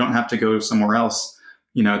knowledgeable. So you don't have to go somewhere else,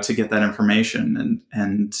 you know, to get that information.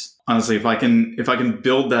 And honestly, if I can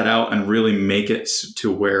build that out and really make it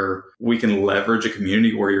to where we can leverage a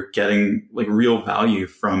community where you're getting like real value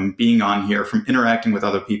from being on here, from interacting with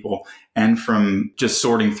other people, and from just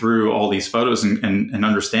sorting through all these photos and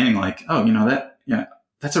understanding like, oh, you know,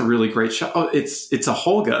 that's a really great shot. Oh, it's a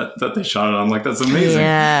Holga that they shot it on. Like, that's amazing.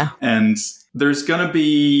 Yeah. And there's going to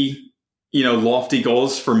be, you know, lofty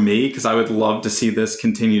goals for me, because I would love to see this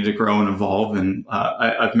continue to grow and evolve. And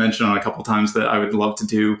I've mentioned on a couple of times that I would love to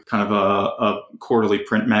do kind of a quarterly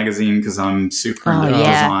print magazine, because I'm super into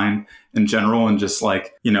design in general. And just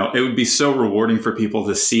like, you know, it would be so rewarding for people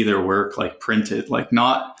to see their work like printed, like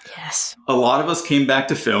not. Yes. A lot of us came back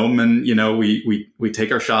to film and, you know, we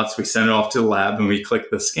take our shots, we send it off to the lab, and we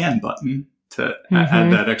click the scan button to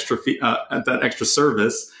add that extra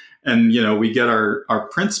service. And, you know, we get our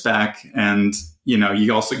prints back, and, you know,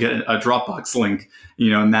 you also get a Dropbox link,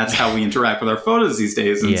 you know, and that's how we interact with our photos these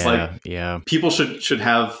days. And it's like, people should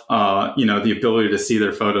have, you know, the ability to see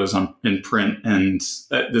their photos in print. And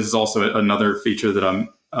this is also another feature that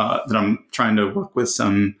I'm trying to work with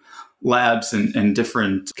some labs and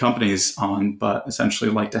different companies on, but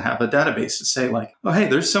essentially like to have a database to say like, oh, hey,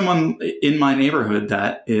 there's someone in my neighborhood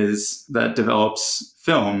that develops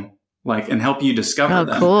film, like, and help you discover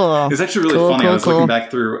them. Cool. It's actually really funny. I was looking back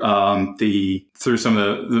through through some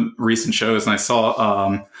of the recent shows, and I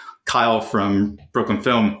saw Kyle from Brooklyn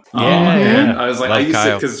Film. And I was like, I used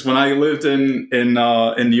to, because when I lived in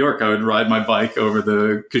New York, I would ride my bike over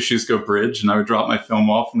the Kosciuszko Bridge, and I would drop my film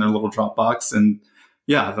off in their little Dropbox, and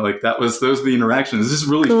yeah, like those are the interactions. It's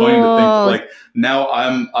just really funny to think like now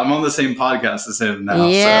I'm on the same podcast as him now.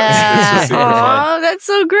 Yeah. So it's just super fun. Oh, that's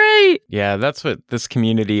so great. Yeah, that's what this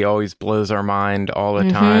community always blows our mind all the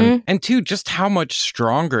time. And two, just how much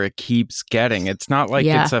stronger it keeps getting. It's not like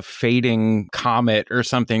it's a fading comet or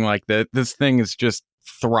something like that. This thing is just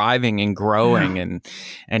thriving and growing, and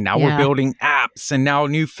now we're building apps, and now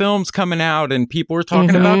new films coming out, and people are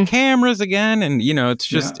talking about cameras again, and it's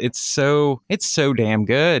just it's so damn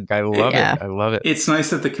good. I love it. I love it. It's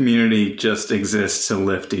nice that the community just exists to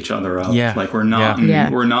lift each other up. Yeah. Like we're not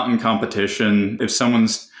in competition. If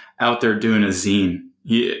someone's out there doing a zine,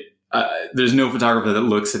 there's no photographer that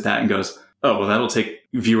looks at that and goes, "Oh, well, that'll take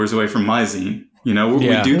viewers away from my zine." We do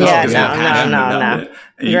this because we're passionate about it.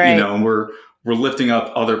 And, we're lifting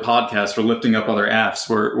up other podcasts. We're lifting up other apps.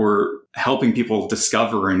 We're helping people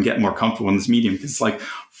discover and get more comfortable in this medium. Because, like,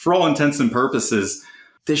 for all intents and purposes,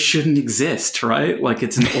 this shouldn't exist, right? Like,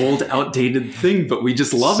 it's an old, outdated thing, but we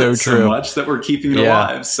just love it so much that we're keeping it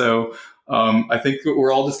alive. So I think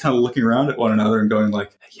we're all just kind of looking around at one another and going,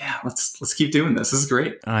 like, yeah, let's keep doing this. This is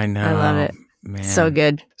great. I know. I love it. Man. So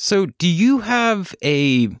good. So do you have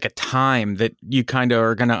a time that you kind of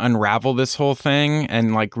are going to unravel this whole thing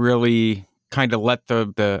and like really kind of let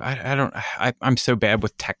I'm so bad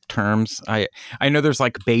with tech terms. I know there's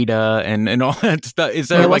like beta and all that stuff. Is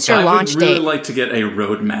there what's your launch date? I would really like to get a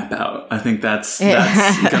roadmap out. I think that's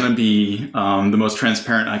going to be the most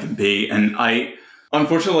transparent I can be. And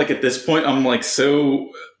unfortunately, like at this point, I'm like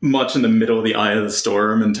so much in the middle of the eye of the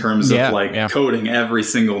storm in terms of coding every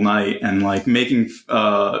single night and like making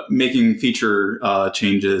feature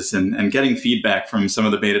changes and getting feedback from some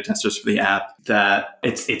of the beta testers for the app, that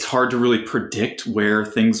it's hard to really predict where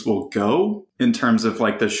things will go in terms of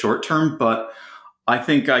like the short term. But I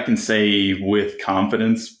think I can say with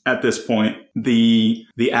confidence at this point, the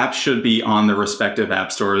app should be on the respective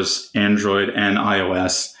app stores, Android and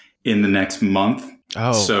iOS, in the next month.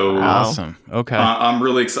 Oh, so awesome! Okay, I'm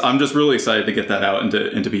just really excited to get that out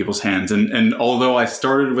into people's hands. And although I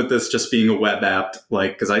started with this just being a web app,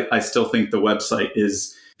 like because I still think the website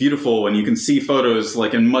is beautiful and you can see photos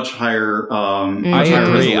like in much higher. I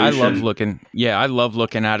agree. Resolution. I love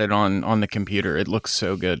looking at it on the computer. It looks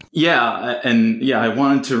so good. Yeah, and I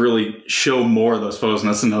wanted to really show more of those photos, and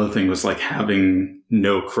that's another thing was like having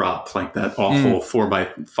no crop, like that awful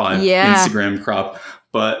 4x5 Instagram crop,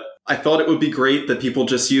 but I thought it would be great that people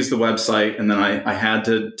just use the website, and then I had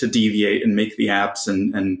to deviate and make the apps,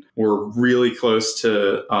 and we're really close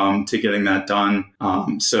to getting that done.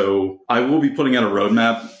 So I will be putting out a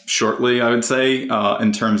roadmap shortly, I would say,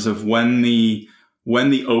 in terms of when the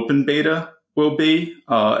open beta will be,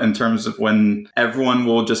 in terms of when everyone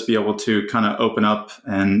will just be able to kind of open up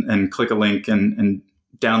and click a link and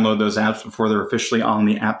download those apps before they're officially on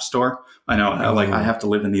the App Store. I know, I have to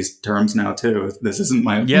live in these terms now too. This isn't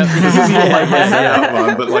my this isn't like my app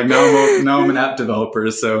one, but like now I'm an app developer.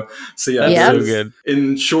 So yeah, that's so good.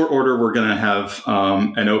 In short order, we're gonna have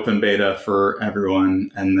an open beta for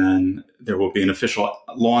everyone, and then there will be an official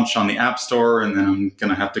launch on the App Store, and then I'm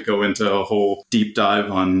gonna have to go into a whole deep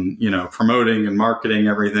dive on promoting and marketing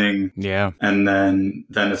everything. Yeah, and then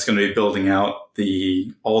it's gonna be building out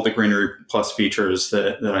all the Grainery Plus features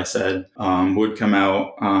that I said would come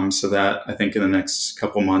out, so that I think in the next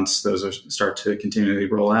couple months those are start to continually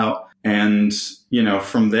roll out, and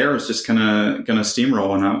from there it's just gonna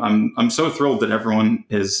steamroll. And I'm so thrilled that everyone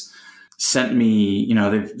is sent me,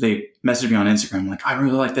 they messaged me on Instagram like, I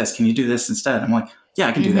really like this, can you do this instead? I'm like, yeah,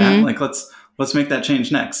 I can do that. Like let's make that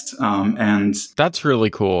change next. And that's really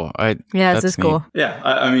cool. This is cool. Yeah,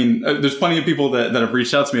 I mean, there's plenty of people that have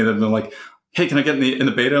reached out to me that have been like, hey, can I get in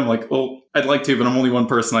the beta? I'm like, well, I'd like to, but I'm only one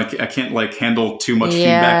person. I can't like handle too much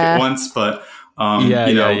feedback at once. But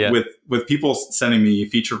with people sending me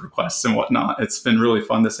feature requests and whatnot, it's been really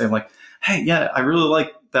fun to say like, hey, yeah, I really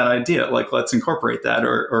like that idea. Like, let's incorporate that.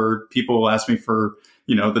 Or people ask me for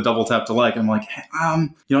the double tap to like. I'm like, hey, I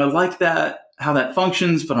like that, how that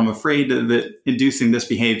functions, but I'm afraid of it inducing this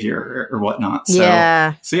behavior or whatnot. So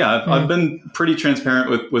I've been pretty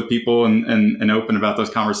transparent with people and open about those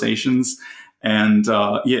conversations. And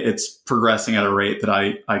it's progressing at a rate that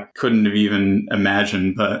I couldn't have even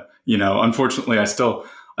imagined. But unfortunately, I still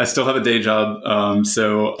have a day job,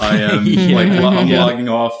 so I am logging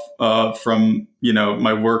off from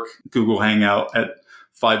my work Google Hangout at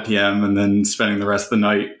 5 p.m. and then spending the rest of the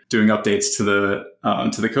night doing updates to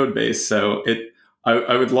the code base. So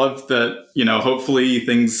I would love that. Hopefully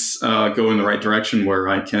things go in the right direction where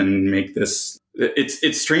I can make this.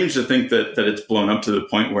 It's strange to think that it's blown up to the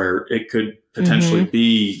point where it could potentially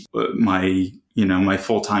be my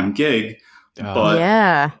full-time gig.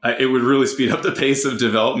 But it would really speed up the pace of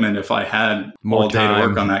development if I had more all day time to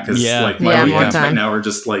work on that. Because my weekends right now are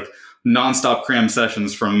just like nonstop cram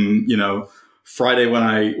sessions from, Friday when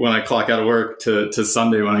I clock out of work to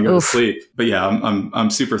Sunday when I go to sleep. But yeah, I'm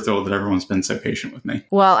super thrilled that everyone's been so patient with me.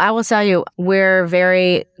 Well, I will tell you, we're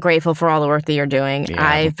very grateful for all the work that you're doing. Yeah.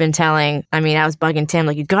 I've been telling, I was bugging Tim,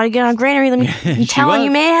 like, you got to get on Grainery. I'm telling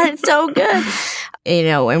you, man, it's so good.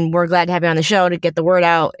 And we're glad to have you on the show to get the word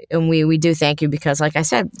out. And we do thank you because, like I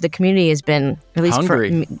said, the community has been at least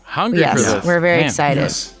hungry for this. We're very excited.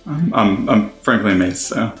 Yes. I'm frankly amazed.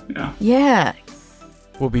 So yeah.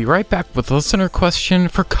 We'll be right back with a listener question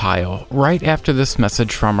for Kyle right after this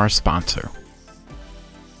message from our sponsor.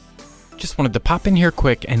 Just wanted to pop in here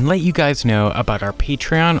quick and let you guys know about our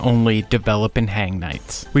Patreon-only Develop and Hang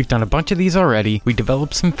nights. We've done a bunch of these already. We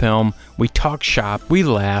develop some film, we talk shop, we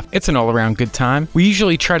laugh. It's an all-around good time. We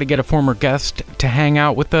usually try to get a former guest to hang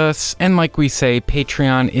out with us, and like we say,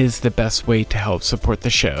 Patreon is the best way to help support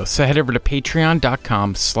the show. So head over to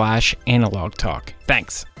patreon.com/analogtalk.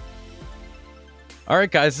 Thanks. All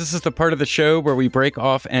right, guys, this is the part of the show where we break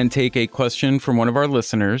off and take a question from one of our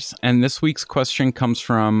listeners. And this week's question comes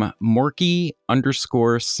from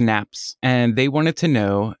Morky_snaps. And they wanted to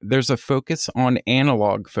know, there's a focus on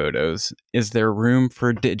analog photos. Is there room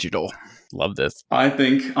for digital? Love this. I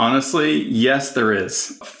think, honestly, yes, there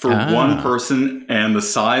is. For one person and the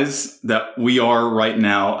size that we are right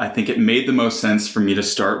now, I think it made the most sense for me to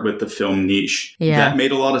start with the film niche. Yeah. That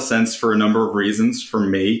made a lot of sense for a number of reasons for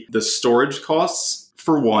me. The storage costs,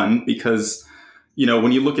 for one, because,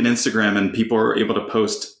 when you look at Instagram and people are able to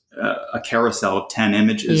post a carousel of 10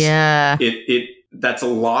 images, that's a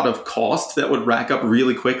lot of cost that would rack up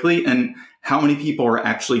really quickly. And how many people are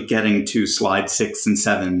actually getting to slide 6 and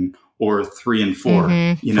 7 or 3 and 4,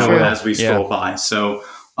 as we scroll by? So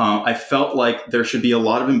I felt like there should be a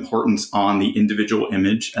lot of importance on the individual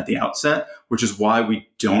image at the outset, which is why we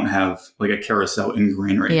don't have like a carousel in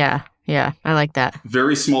Grainery. Yeah, I like that.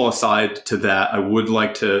 Very small aside to that, I would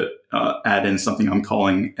like to add in something I'm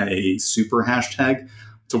calling a super hashtag.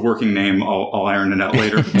 It's a working name. I'll iron it out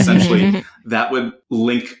later. Essentially, that would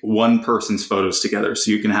link one person's photos together so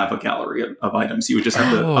you can have a gallery of items. You would just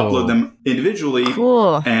have to upload them individually.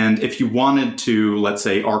 Cool. And if you wanted to, let's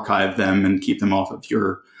say, archive them and keep them off of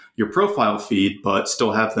your profile feed, but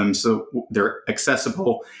still have them so they're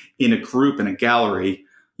accessible in a group in a gallery,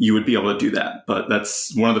 you would be able to do that. But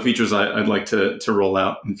that's one of the features I'd like to roll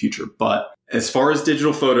out in the future. But as far as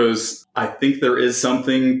digital photos, I think there is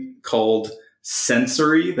something called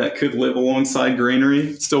Sensory that could live alongside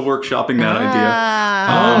Grainery. Still workshopping that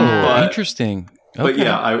idea. Interesting. Okay. But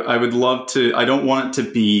yeah, I would love to. I don't want it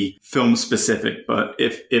to be film specific, but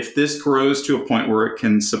if this grows to a point where it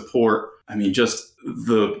can support, just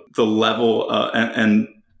the level and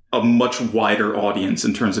a much wider audience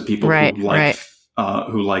in terms of people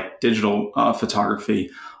who like digital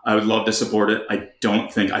photography, I would love to support it. I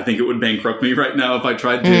think it would bankrupt me right now if I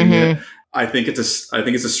tried doing it. I think it's a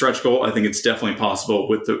stretch goal. I think it's definitely possible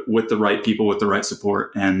with the right people, with the right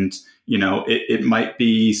support. And, it might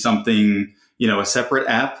be something, a separate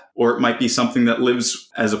app, or it might be something that lives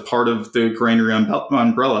as a part of the Grainery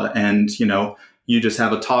umbrella. And, you just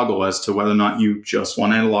have a toggle as to whether or not you just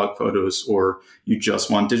want analog photos or you just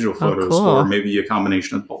want digital photos, or maybe a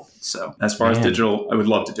combination of both. So as far as digital, I would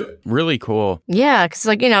love to do it. Really cool. Yeah, because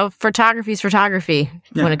photography is photography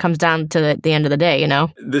when it comes down to the end of the day,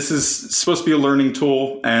 This is supposed to be a learning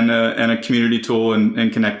tool and a community tool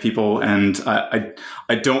and connect people. And I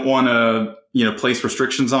don't want to, place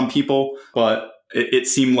restrictions on people, but it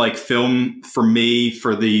seemed like film for me,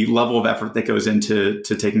 for the level of effort that goes into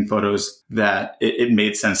taking photos, that it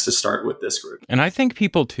made sense to start with this group. And I think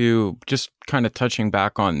people too, just kind of touching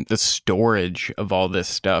back on the storage of all this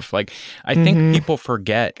stuff, like I think people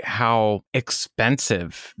forget how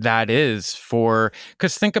expensive that is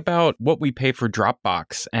because think about what we pay for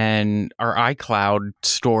Dropbox and our iCloud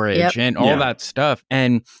storage and all that stuff.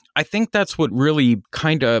 And I think that's what really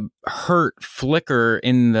kind of hurt Flickr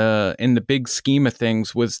in the big scheme of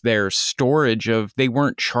things, was their storage of, they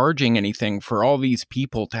weren't charging anything for all these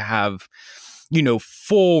people to have,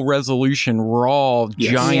 full resolution, raw,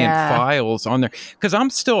 giant files on there. Because I'm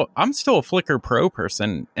still a Flickr Pro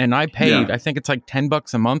person, and I paid, I think it's like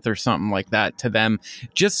 $10 a month or something like that to them,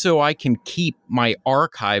 just so I can keep my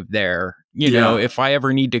archive there you know, if I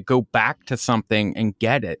ever need to go back to something and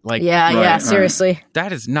get it. Like, seriously.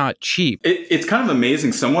 That is not cheap. It's kind of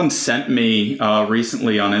amazing. Someone sent me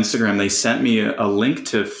recently on Instagram, they sent me a link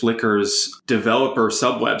to Flickr's developer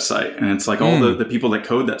sub-website. And it's like all the people that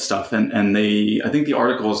code that stuff. And I think the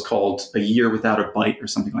article is called A Year Without a Byte or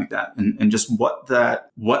something like that. And just what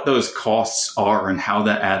those costs are and how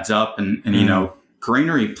that adds up. And you know,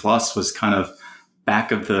 Grainery Plus was kind of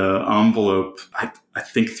back of the envelope. I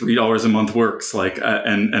think $3 a month works. Like,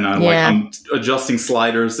 and I'm adjusting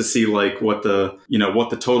sliders to see like what the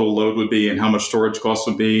total load would be and how much storage costs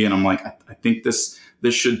would be. And I'm like, I think this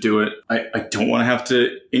should do it. I don't want to have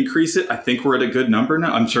to increase it. I think we're at a good number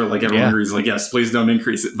now. I'm sure like everyone agrees, like, yes, please don't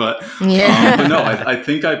increase it. But no, I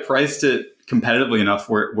think I priced it competitively enough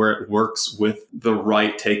where it works with the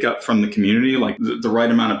right take up from the community, like the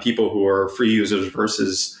right amount of people who are free users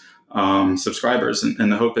versus subscribers.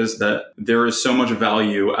 And the hope is that there is so much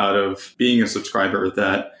value out of being a subscriber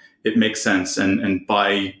that it makes sense. And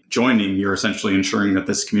by joining, you're essentially ensuring that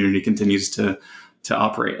this community continues to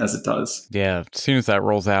operate as it does. Yeah. As soon as that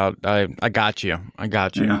rolls out, I got you.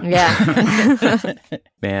 Yeah.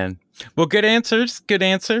 Man. Well, good answers. Good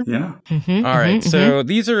answer. Yeah. All right. So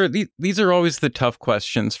these are always the tough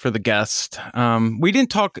questions for the guest. We didn't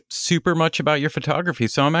talk super much about your photography,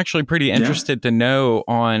 so I'm actually pretty interested to know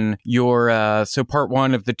on your, so part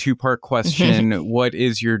one of the 2-part question, what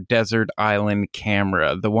is your desert island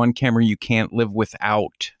camera? The one camera you can't live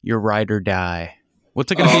without, your ride or die.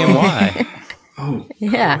 What's it going to be and why? Oh,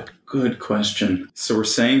 yeah. Good question. So we're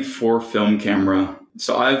saying for film camera.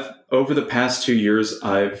 So over the past 2 years,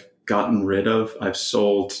 I've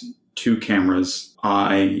sold 2 cameras.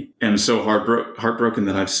 I am so heartbroken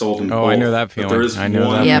that I've sold them both. I know that feeling. But there is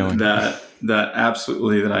one that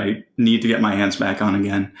absolutely that I need to get my hands back on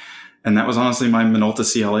again. And that was honestly my Minolta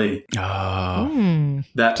CLE. Oh,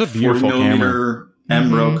 that's a beautiful 40mm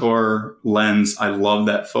M-Rocore lens. I love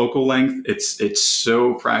that focal length. It's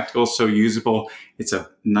so practical, so usable. It's a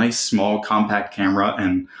nice, small, compact camera,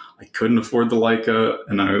 and I couldn't afford the Leica.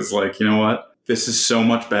 And I was like, you know what? This is so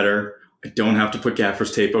much better. I don't have to put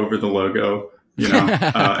gaffer's tape over the logo. You know,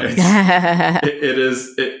 it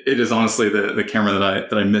is honestly the camera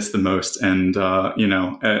that I miss the most. And you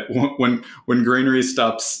know, when Grainery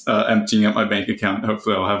stops emptying out my bank account,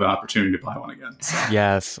 hopefully I'll have an opportunity to buy one again. So.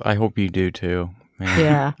 Yes, I hope you do too. Man.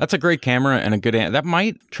 Yeah, that's a great camera and a good. That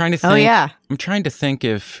might trying to think. Oh yeah, I'm trying to think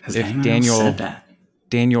if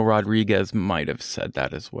Daniel Rodriguez might have said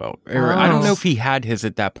that as well. Or I don't know if he had his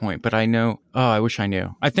at that point, but I know. Oh, I wish I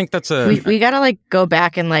knew. I think that's we got to like go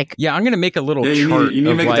back and like. Yeah, I'm going to make a little chart. You need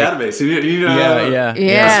to make a database. You need a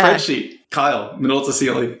spreadsheet. Kyle, Minolta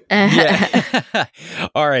CLE. Yeah.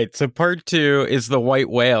 All right. So part 2 is the white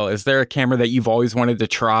whale. Is there a camera that you've always wanted to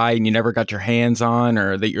try and you never got your hands on,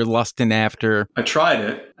 or that you're lusting after? I tried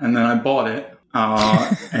it and then I bought it.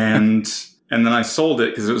 And then I sold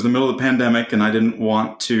it because it was the middle of the pandemic and I didn't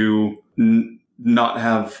want to not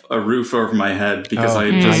have a roof over my head because I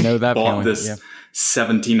had just bought this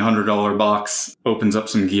 $1,700 box. Opens up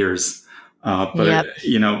some gears.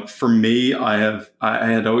 You know, for me, I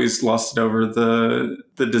had always lusted over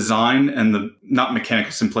the design and the not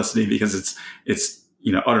mechanical simplicity because it's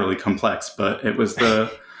you know, utterly complex, but it was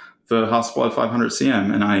the Hasselblad 500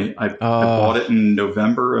 CM, and I bought it in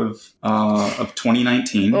November of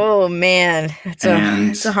 2019. Oh man,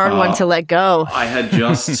 it's a hard one to let go. I had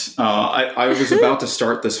just I was about to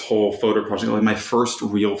start this whole photo project, like my first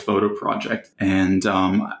real photo project, and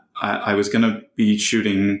I was going to be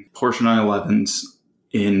shooting Porsche 911s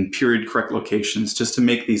in period correct locations just to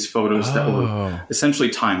make these photos that were essentially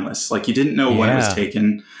timeless. Like you didn't know when it was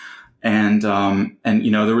taken. And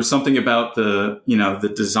you know, there was something about the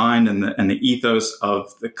design and the ethos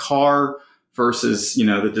of the car versus, you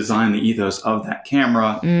know, the design, the ethos of that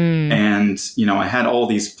camera. And, you know, I had all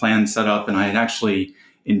these plans set up, and I had actually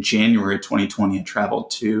in January of 2020, I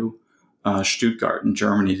traveled to Stuttgart in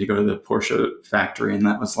Germany to go to the Porsche factory. And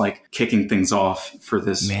that was like kicking things off for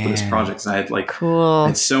this project. So I had I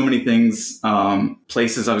had so many things,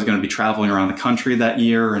 places I was going to be traveling around the country that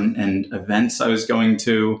year and events I was going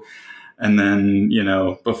to. And then, you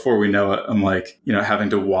know, before we know it, I'm like, you know,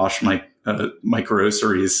 having to wash my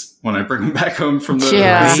groceries when I bring them back home from the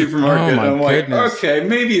supermarket. Oh, I'm like, okay,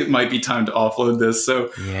 maybe it might be time to offload this.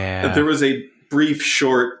 So there was a brief,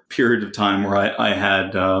 short period of time where I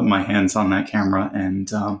had my hands on that camera,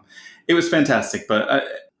 and it was fantastic. But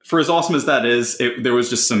for as awesome as that is, there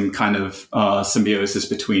was just some kind of symbiosis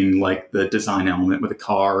between like the design element with the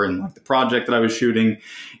car and like the project that I was shooting.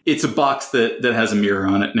 It's a box that has a mirror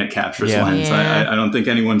on it and it captures lens. I don't think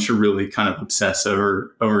anyone should really kind of obsess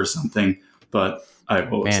over something. but I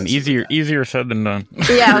will. Man, easier said than done.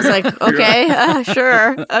 Yeah, I was like, okay,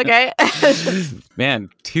 sure, okay. Man,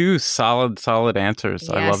 2 solid answers.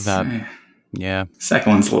 Yes. I love that. Yeah.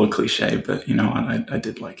 Second one's a little cliche, but you know what? I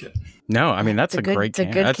did like it. No, I mean that's a great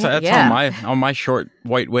game. That's yeah. on my short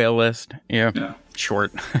white whale list. Yeah.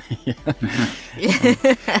 Short.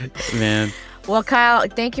 Man. Well, Kyle,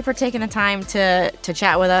 thank you for taking the time to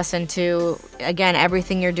chat with us and to, again,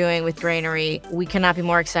 everything you're doing with Grainery. We cannot be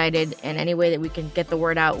more excited. In any way that we can get the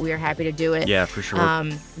word out, we are happy to do it. Yeah, for sure.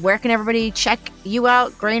 Where can everybody check you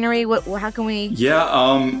out, Grainery? How can we?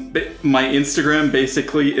 Yeah, my Instagram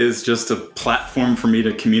basically is just a platform for me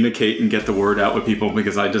to communicate and get the word out with people,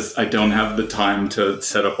 because I don't have the time to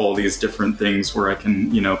set up all these different things where I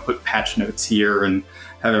can, put patch notes here and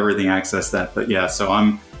have everything access that. But yeah, so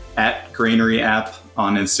I'm at Grainery app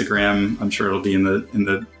on Instagram. I'm sure it'll be in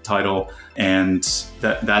the title, and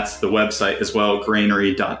that's the website as well,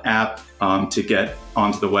 grainery.app, to get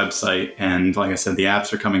onto the website. And like I said, the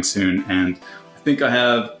apps are coming soon, and I think I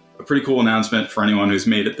have a pretty cool announcement for anyone who's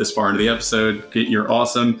made it this far into the episode. You're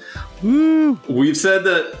awesome. Woo! We've said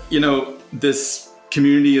that this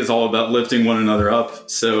community is all about lifting one another up.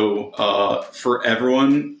 So for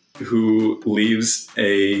everyone who leaves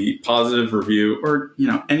a positive review, or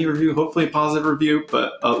any review, hopefully a positive review,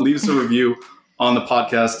 but leaves a review on the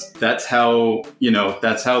podcast, that's how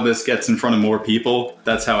this gets in front of more people.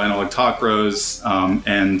 That's how Analog Talk grows,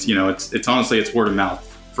 and it's honestly, it's word of mouth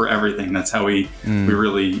for everything. That's how we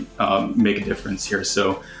really make a difference here.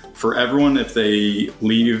 So for everyone, if they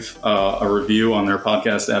leave a review on their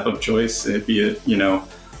podcast app of choice, be it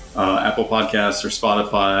Apple Podcasts or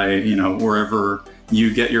Spotify, wherever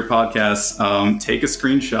you get your podcasts, take a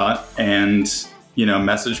screenshot and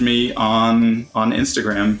message me on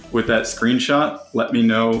Instagram with that screenshot. Let me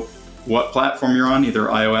know what platform you're on, either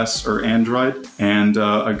iOS or Android, and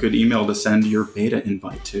a good email to send your beta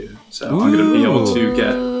invite to. So I'm going to be able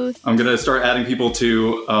to I'm going to start adding people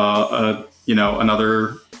to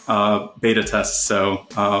another beta test. So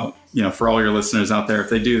for all your listeners out there, if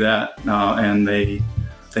they do that and they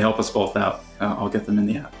help us both out, I'll get them in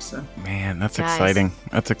the app. So, man, that's exciting.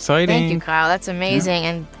 That's exciting. Thank you, Kyle. That's amazing.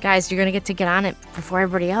 Yeah. And guys, you're gonna get on it before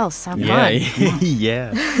everybody else. Have fun.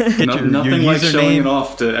 Yeah. Nothing like showing it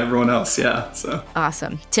off to everyone else. Yeah. So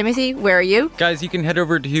awesome. Timothy, where are you? Guys, you can head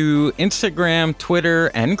over to Instagram,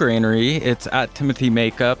 Twitter, and Grainery. It's at Timothy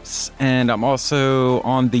Makeups, and I'm also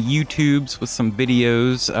on the YouTubes with some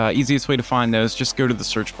videos. Easiest way to find those, just go to the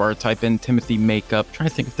search bar, type in Timothy Makeup. Trying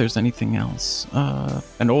to think if there's anything else.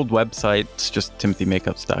 An old website. Just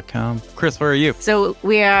timothymakeups.com. Chris, where are you? So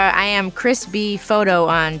I am Chris B Photo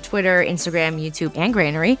on Twitter, Instagram, YouTube, and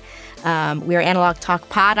Grainery. We are Analog Talk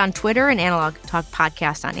Pod on Twitter and Analog Talk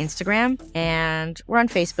Podcast on Instagram. And we're on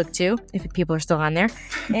Facebook too, if people are still on there.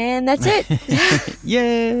 And that's it.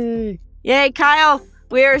 Yay! Yay, Kyle!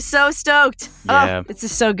 We're so stoked. Yeah. Oh, it's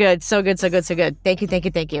just so good. So good, so good, so good. Thank you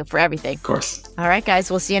for everything. Of course. All right, guys.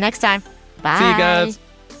 We'll see you next time. Bye. See you guys.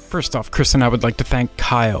 First off, Chris and I would like to thank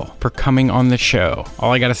Kyle for coming on the show.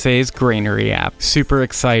 All I gotta say is Grainery app. Super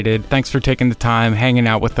excited. Thanks for taking the time, hanging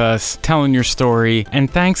out with us, telling your story.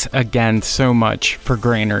 And thanks again so much for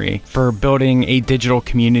Grainery, for building a digital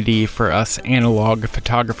community for us analog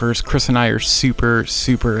photographers. Chris and I are super,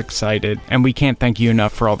 super excited. And we can't thank you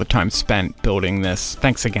enough for all the time spent building this.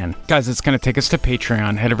 Thanks again. Guys, it's gonna take us to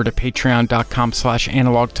Patreon. Head over to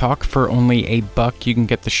patreon.com/analogtalk. For only $1, you can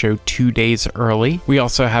get the show 2 days early. We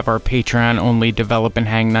also have our Patreon-only Develop and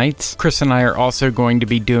Hang nights. Chris and I are also going to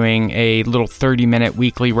be doing a little 30-minute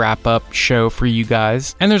weekly wrap-up show for you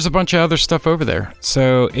guys. And there's a bunch of other stuff over there.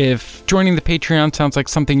 So if joining the Patreon sounds like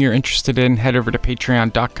something you're interested in, head over to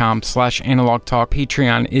patreon.com/analogtalk.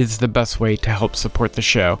 Patreon is the best way to help support the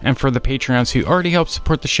show. And for the Patreons who already help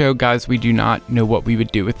support the show, guys, we do not know what we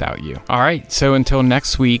would do without you. All right, so until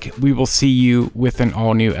next week, we will see you with an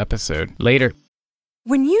all-new episode. Later.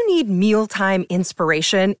 When you need mealtime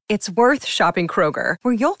inspiration, it's worth shopping Kroger,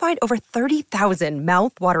 where you'll find over 30,000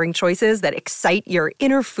 mouth-watering choices that excite your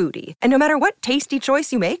inner foodie. And no matter what tasty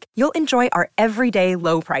choice you make, you'll enjoy our everyday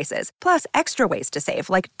low prices, plus extra ways to save,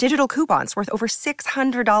 like digital coupons worth over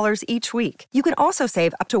 $600 each week. You can also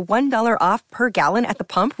save up to $1 off per gallon at the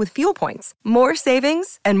pump with fuel points. More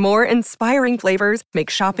savings and more inspiring flavors make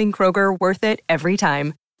shopping Kroger worth it every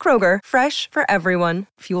time. Kroger, fresh for everyone.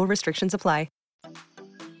 Fuel restrictions apply.